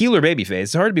under healer babyface.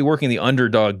 It's hard to be working the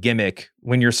underdog gimmick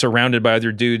when you're surrounded by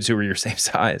other dudes who are your same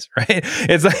size, right?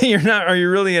 It's are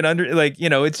you really an under,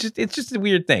 it's just a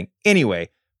weird thing. Anyway,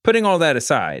 putting all that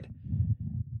aside,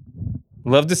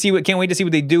 can't wait to see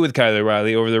what they do with Kyle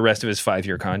O'Reilly over the rest of his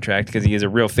 5-year contract, because he is a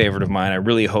real favorite of mine. I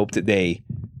really hope that they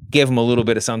give him a little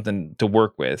bit of something to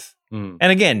work with. And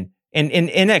again, in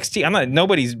NXT,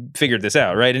 nobody's figured this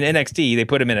out, right? In NXT, they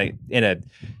put him in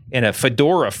a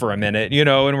fedora for a minute,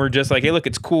 and we're just like, hey, look,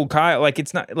 it's cool Kyle.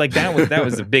 It's not that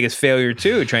was the biggest failure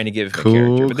too, trying to give him a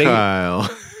character. But Kyle.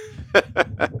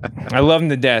 I love him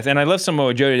to death, and I love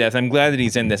Samoa Joe to death. I'm glad that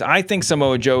he's in this. I think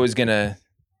Samoa Joe is gonna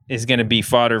be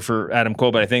fodder for Adam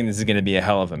Cole, but I think this is going to be a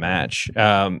hell of a match.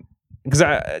 Because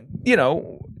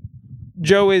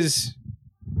Joe is,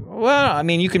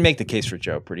 you can make the case for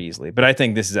Joe pretty easily, but I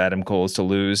think this is Adam Cole's to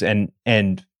lose. And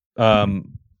I'm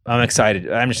excited.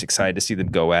 I'm just excited to see them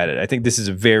go at it. I think this is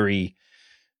a very,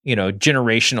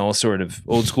 generational sort of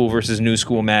old school versus new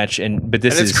school match. But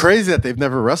it's crazy that they've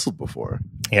never wrestled before.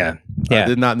 Yeah. I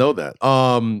did not know that.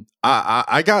 I'm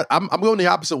going the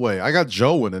opposite way. I got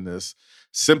Joe winning this,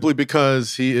 simply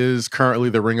because he is currently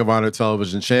the Ring of Honor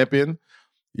television champion.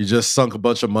 You just sunk a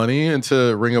bunch of money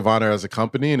into Ring of Honor as a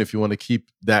company. And if you want to keep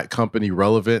that company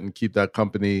relevant and keep that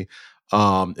company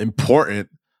important,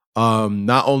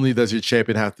 Not only does your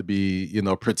champion have to be,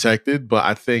 protected, but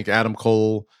I think Adam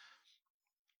Cole,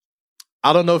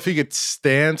 I don't know if he could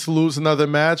stand to lose another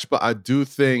match, but I do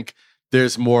think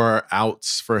there's more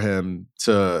outs for him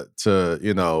to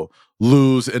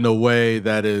lose in a way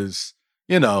that is,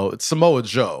 it's Samoa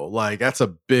Joe. Like, that's a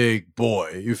big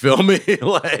boy. You feel me?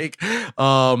 Like,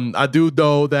 I do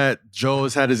know that Joe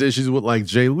has had his issues with like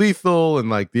Jay Lethal and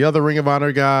like the other Ring of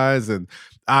Honor guys, and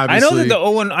obviously,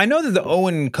 I know that the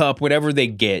Owen Cup, whatever they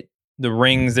get, the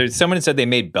rings, someone said they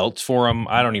made belts for them.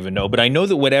 I don't even know, but I know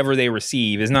that whatever they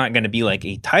receive is not going to be like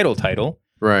a title.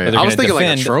 Right. I was thinking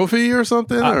like a trophy or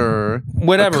something or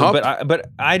whatever,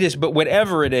 but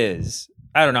whatever it is,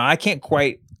 I don't know. I can't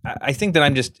quite. I think that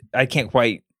I can't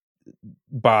quite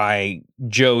buy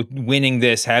Joe winning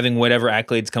this, having whatever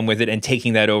accolades come with it, and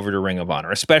taking that over to Ring of Honor,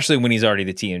 especially when he's already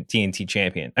the TNT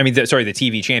champion. I mean, the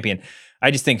TV champion. I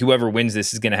just think whoever wins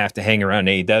this is going to have to hang around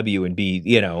AEW and be,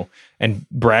 and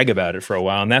brag about it for a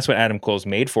while. And that's what Adam Cole's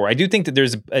made for. I do think that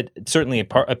there's certainly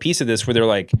a piece of this where they're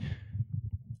like,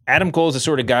 Adam Cole's the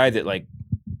sort of guy that like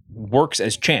works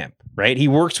as champ, right? He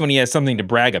works when he has something to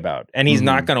brag about, and he's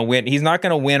not going to win. He's not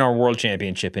going to win our world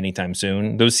championship anytime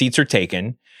soon. Those seats are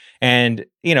taken. And,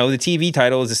 the TV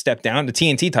title is a step down. The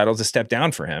TNT title is a step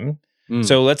down for him.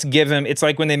 So let's give him, it's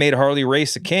like when they made Harley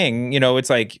Race a king, it's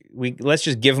like, let's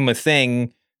just give him a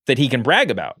thing that he can brag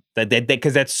about, that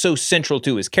because that's so central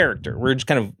to his character. We're just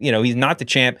kind of, he's not the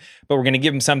champ, but we're going to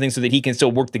give him something so that he can still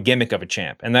work the gimmick of a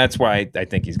champ. And that's why I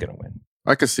think he's going to win.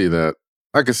 I can see that.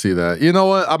 You know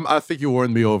what? I think you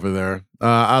warned me over there.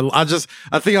 I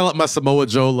think I let my Samoa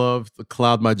Joe love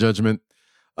cloud my judgment.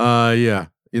 Yeah.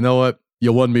 You know what?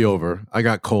 You won me over. I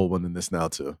got Cole winning this now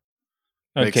too.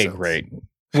 Okay, great.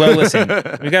 Well, listen,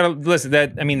 we got to listen.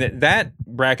 That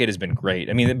bracket has been great.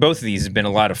 I mean, both of these have been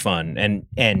a lot of fun, and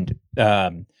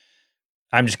I'm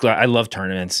just glad. I love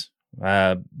tournaments.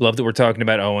 Love that we're talking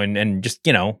about Owen, and just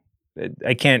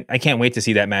I can't wait to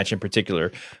see that match in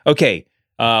particular. Okay,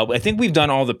 I think we've done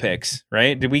all the picks,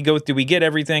 right? Did we get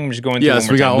everything? I'm just going through. Yes,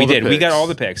 we got all the picks. We got all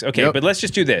the picks. Okay, But let's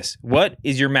just do this. What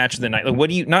is your match of the night? Like, what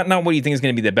do you not what do you think is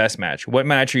going to be the best match? What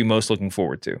match are you most looking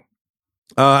forward to?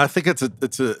 I think it's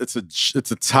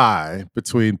a tie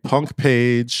between Punk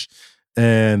Page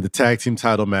and the tag team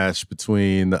title match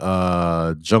between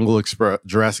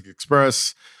Jurassic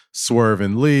Express, Swerve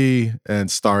and Lee,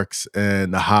 and Starks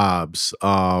and Hobbs.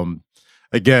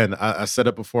 Again, I said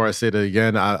it before, I say it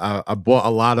again. I bought a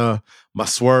lot of my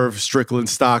Swerve Strickland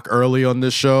stock early on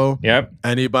this show. Yep.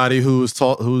 Anybody who's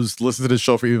listened to this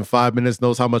show for even 5 minutes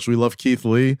knows how much we love Keith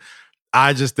Lee.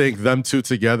 I just think them two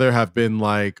together have been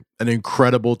like an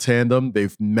incredible tandem.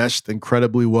 They've meshed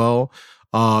incredibly well.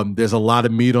 There's a lot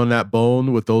of meat on that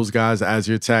bone with those guys as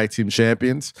your tag team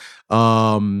champions.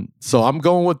 So I'm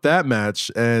going with that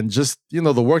match. And just,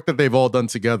 the work that they've all done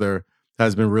together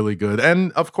has been really good.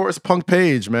 And of course, Punk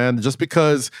Page, man, just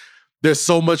because there's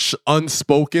so much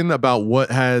unspoken about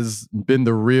what has been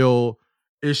the real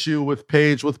issue with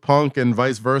Page with Punk and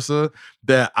vice versa,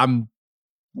 that I'm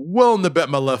willing to bet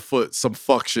my left foot some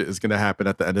fuck shit is going to happen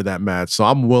at the end of that match. So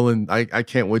I'm willing. I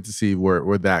can't wait to see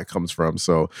where that comes from.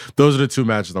 So those are the two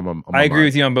matches I agree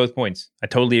with you on both points. I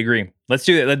totally agree. Let's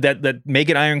do it. Let make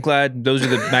it ironclad. Those are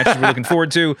the matches we're looking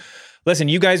forward to. Listen,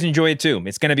 you guys enjoy it too.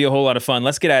 It's going to be a whole lot of fun.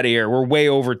 Let's get out of here. We're way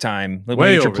over time. Let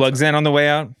me get your plugs in on the way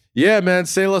out. Yeah, man.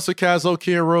 Say less with Kazlo,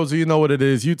 Kia Rosa. You know what it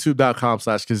is.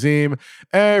 YouTube.com/Kazim.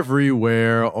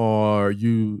 Everywhere or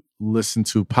you listen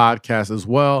to podcasts as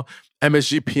well.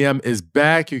 MSGPM is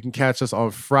back. You can catch us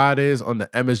on Fridays on the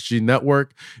MSG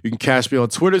Network. You can catch me on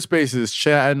Twitter Spaces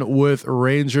chatting with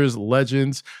Rangers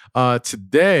legends.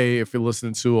 Today, if you're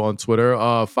listening to on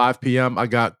Twitter, 5 p.m., I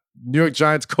got New York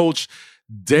Giants coach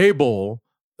Dable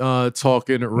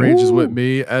talking Rangers with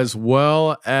me, as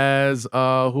well as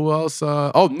who else?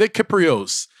 Nick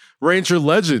Kiprios, Ranger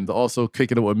legend, also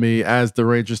kicking it with me as the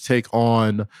Rangers take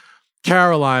on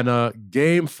Carolina,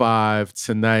 Game 5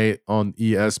 tonight on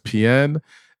ESPN.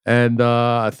 And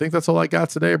I think that's all I got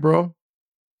today, bro.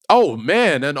 Oh,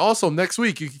 man. And also next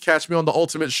week, you can catch me on The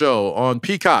Ultimate Show on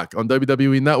Peacock on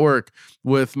WWE Network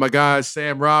with my guys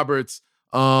Sam Roberts,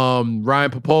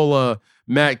 Ryan Popola,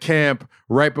 Matt Camp.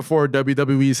 Right before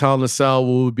WWE's Hell in a Cell,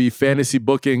 we'll be fantasy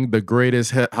booking the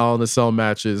greatest Hell in a Cell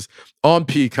matches on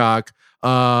Peacock.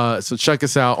 So check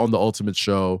us out on The Ultimate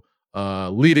Show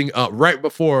leading up right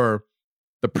before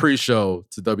the pre-show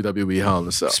to WWE Hell in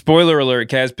a Cell. Spoiler alert,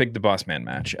 Kaz picked the Boss Man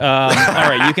match. All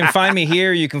right, you can find me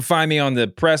here. You can find me on the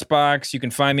Press Box. You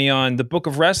can find me on the Book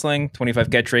of Wrestling, 25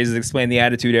 Catchphrases Explain the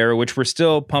Attitude Era, which we're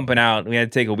still pumping out. We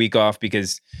had to take a week off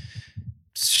because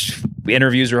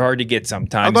Interviews are hard to get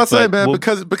sometimes. I'm not saying, man,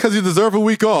 because you deserve a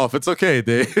week off. It's okay,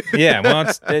 Dave. Yeah,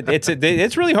 well,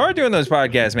 it's really hard doing those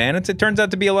podcasts, man. It turns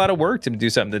out to be a lot of work to do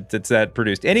something that's that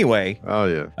produced. Anyway. Oh,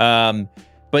 yeah.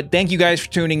 But thank you guys for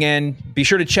tuning in. Be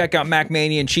sure to check out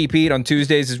MacMania and Cheap Heat on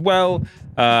Tuesdays as well.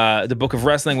 The Book of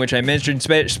Wrestling, which I mentioned.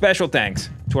 Special thanks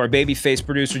to our babyface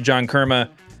producer, John Kerma.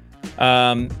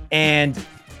 And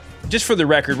just for the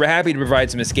record, we're happy to provide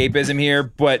some escapism here,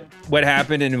 but what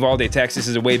happened in Uvalde, Texas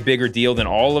is a way bigger deal than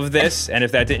all of this. And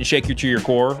if that didn't shake you to your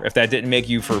core, if that didn't make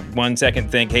you for 1 second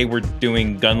think, hey, we're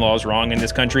doing gun laws wrong in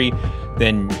this country,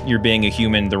 then you're being a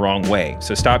human the wrong way.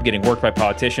 So stop getting worked by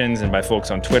politicians and by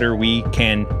folks on Twitter. We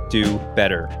can do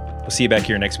better. We'll see you back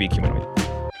here next week, Humanoid.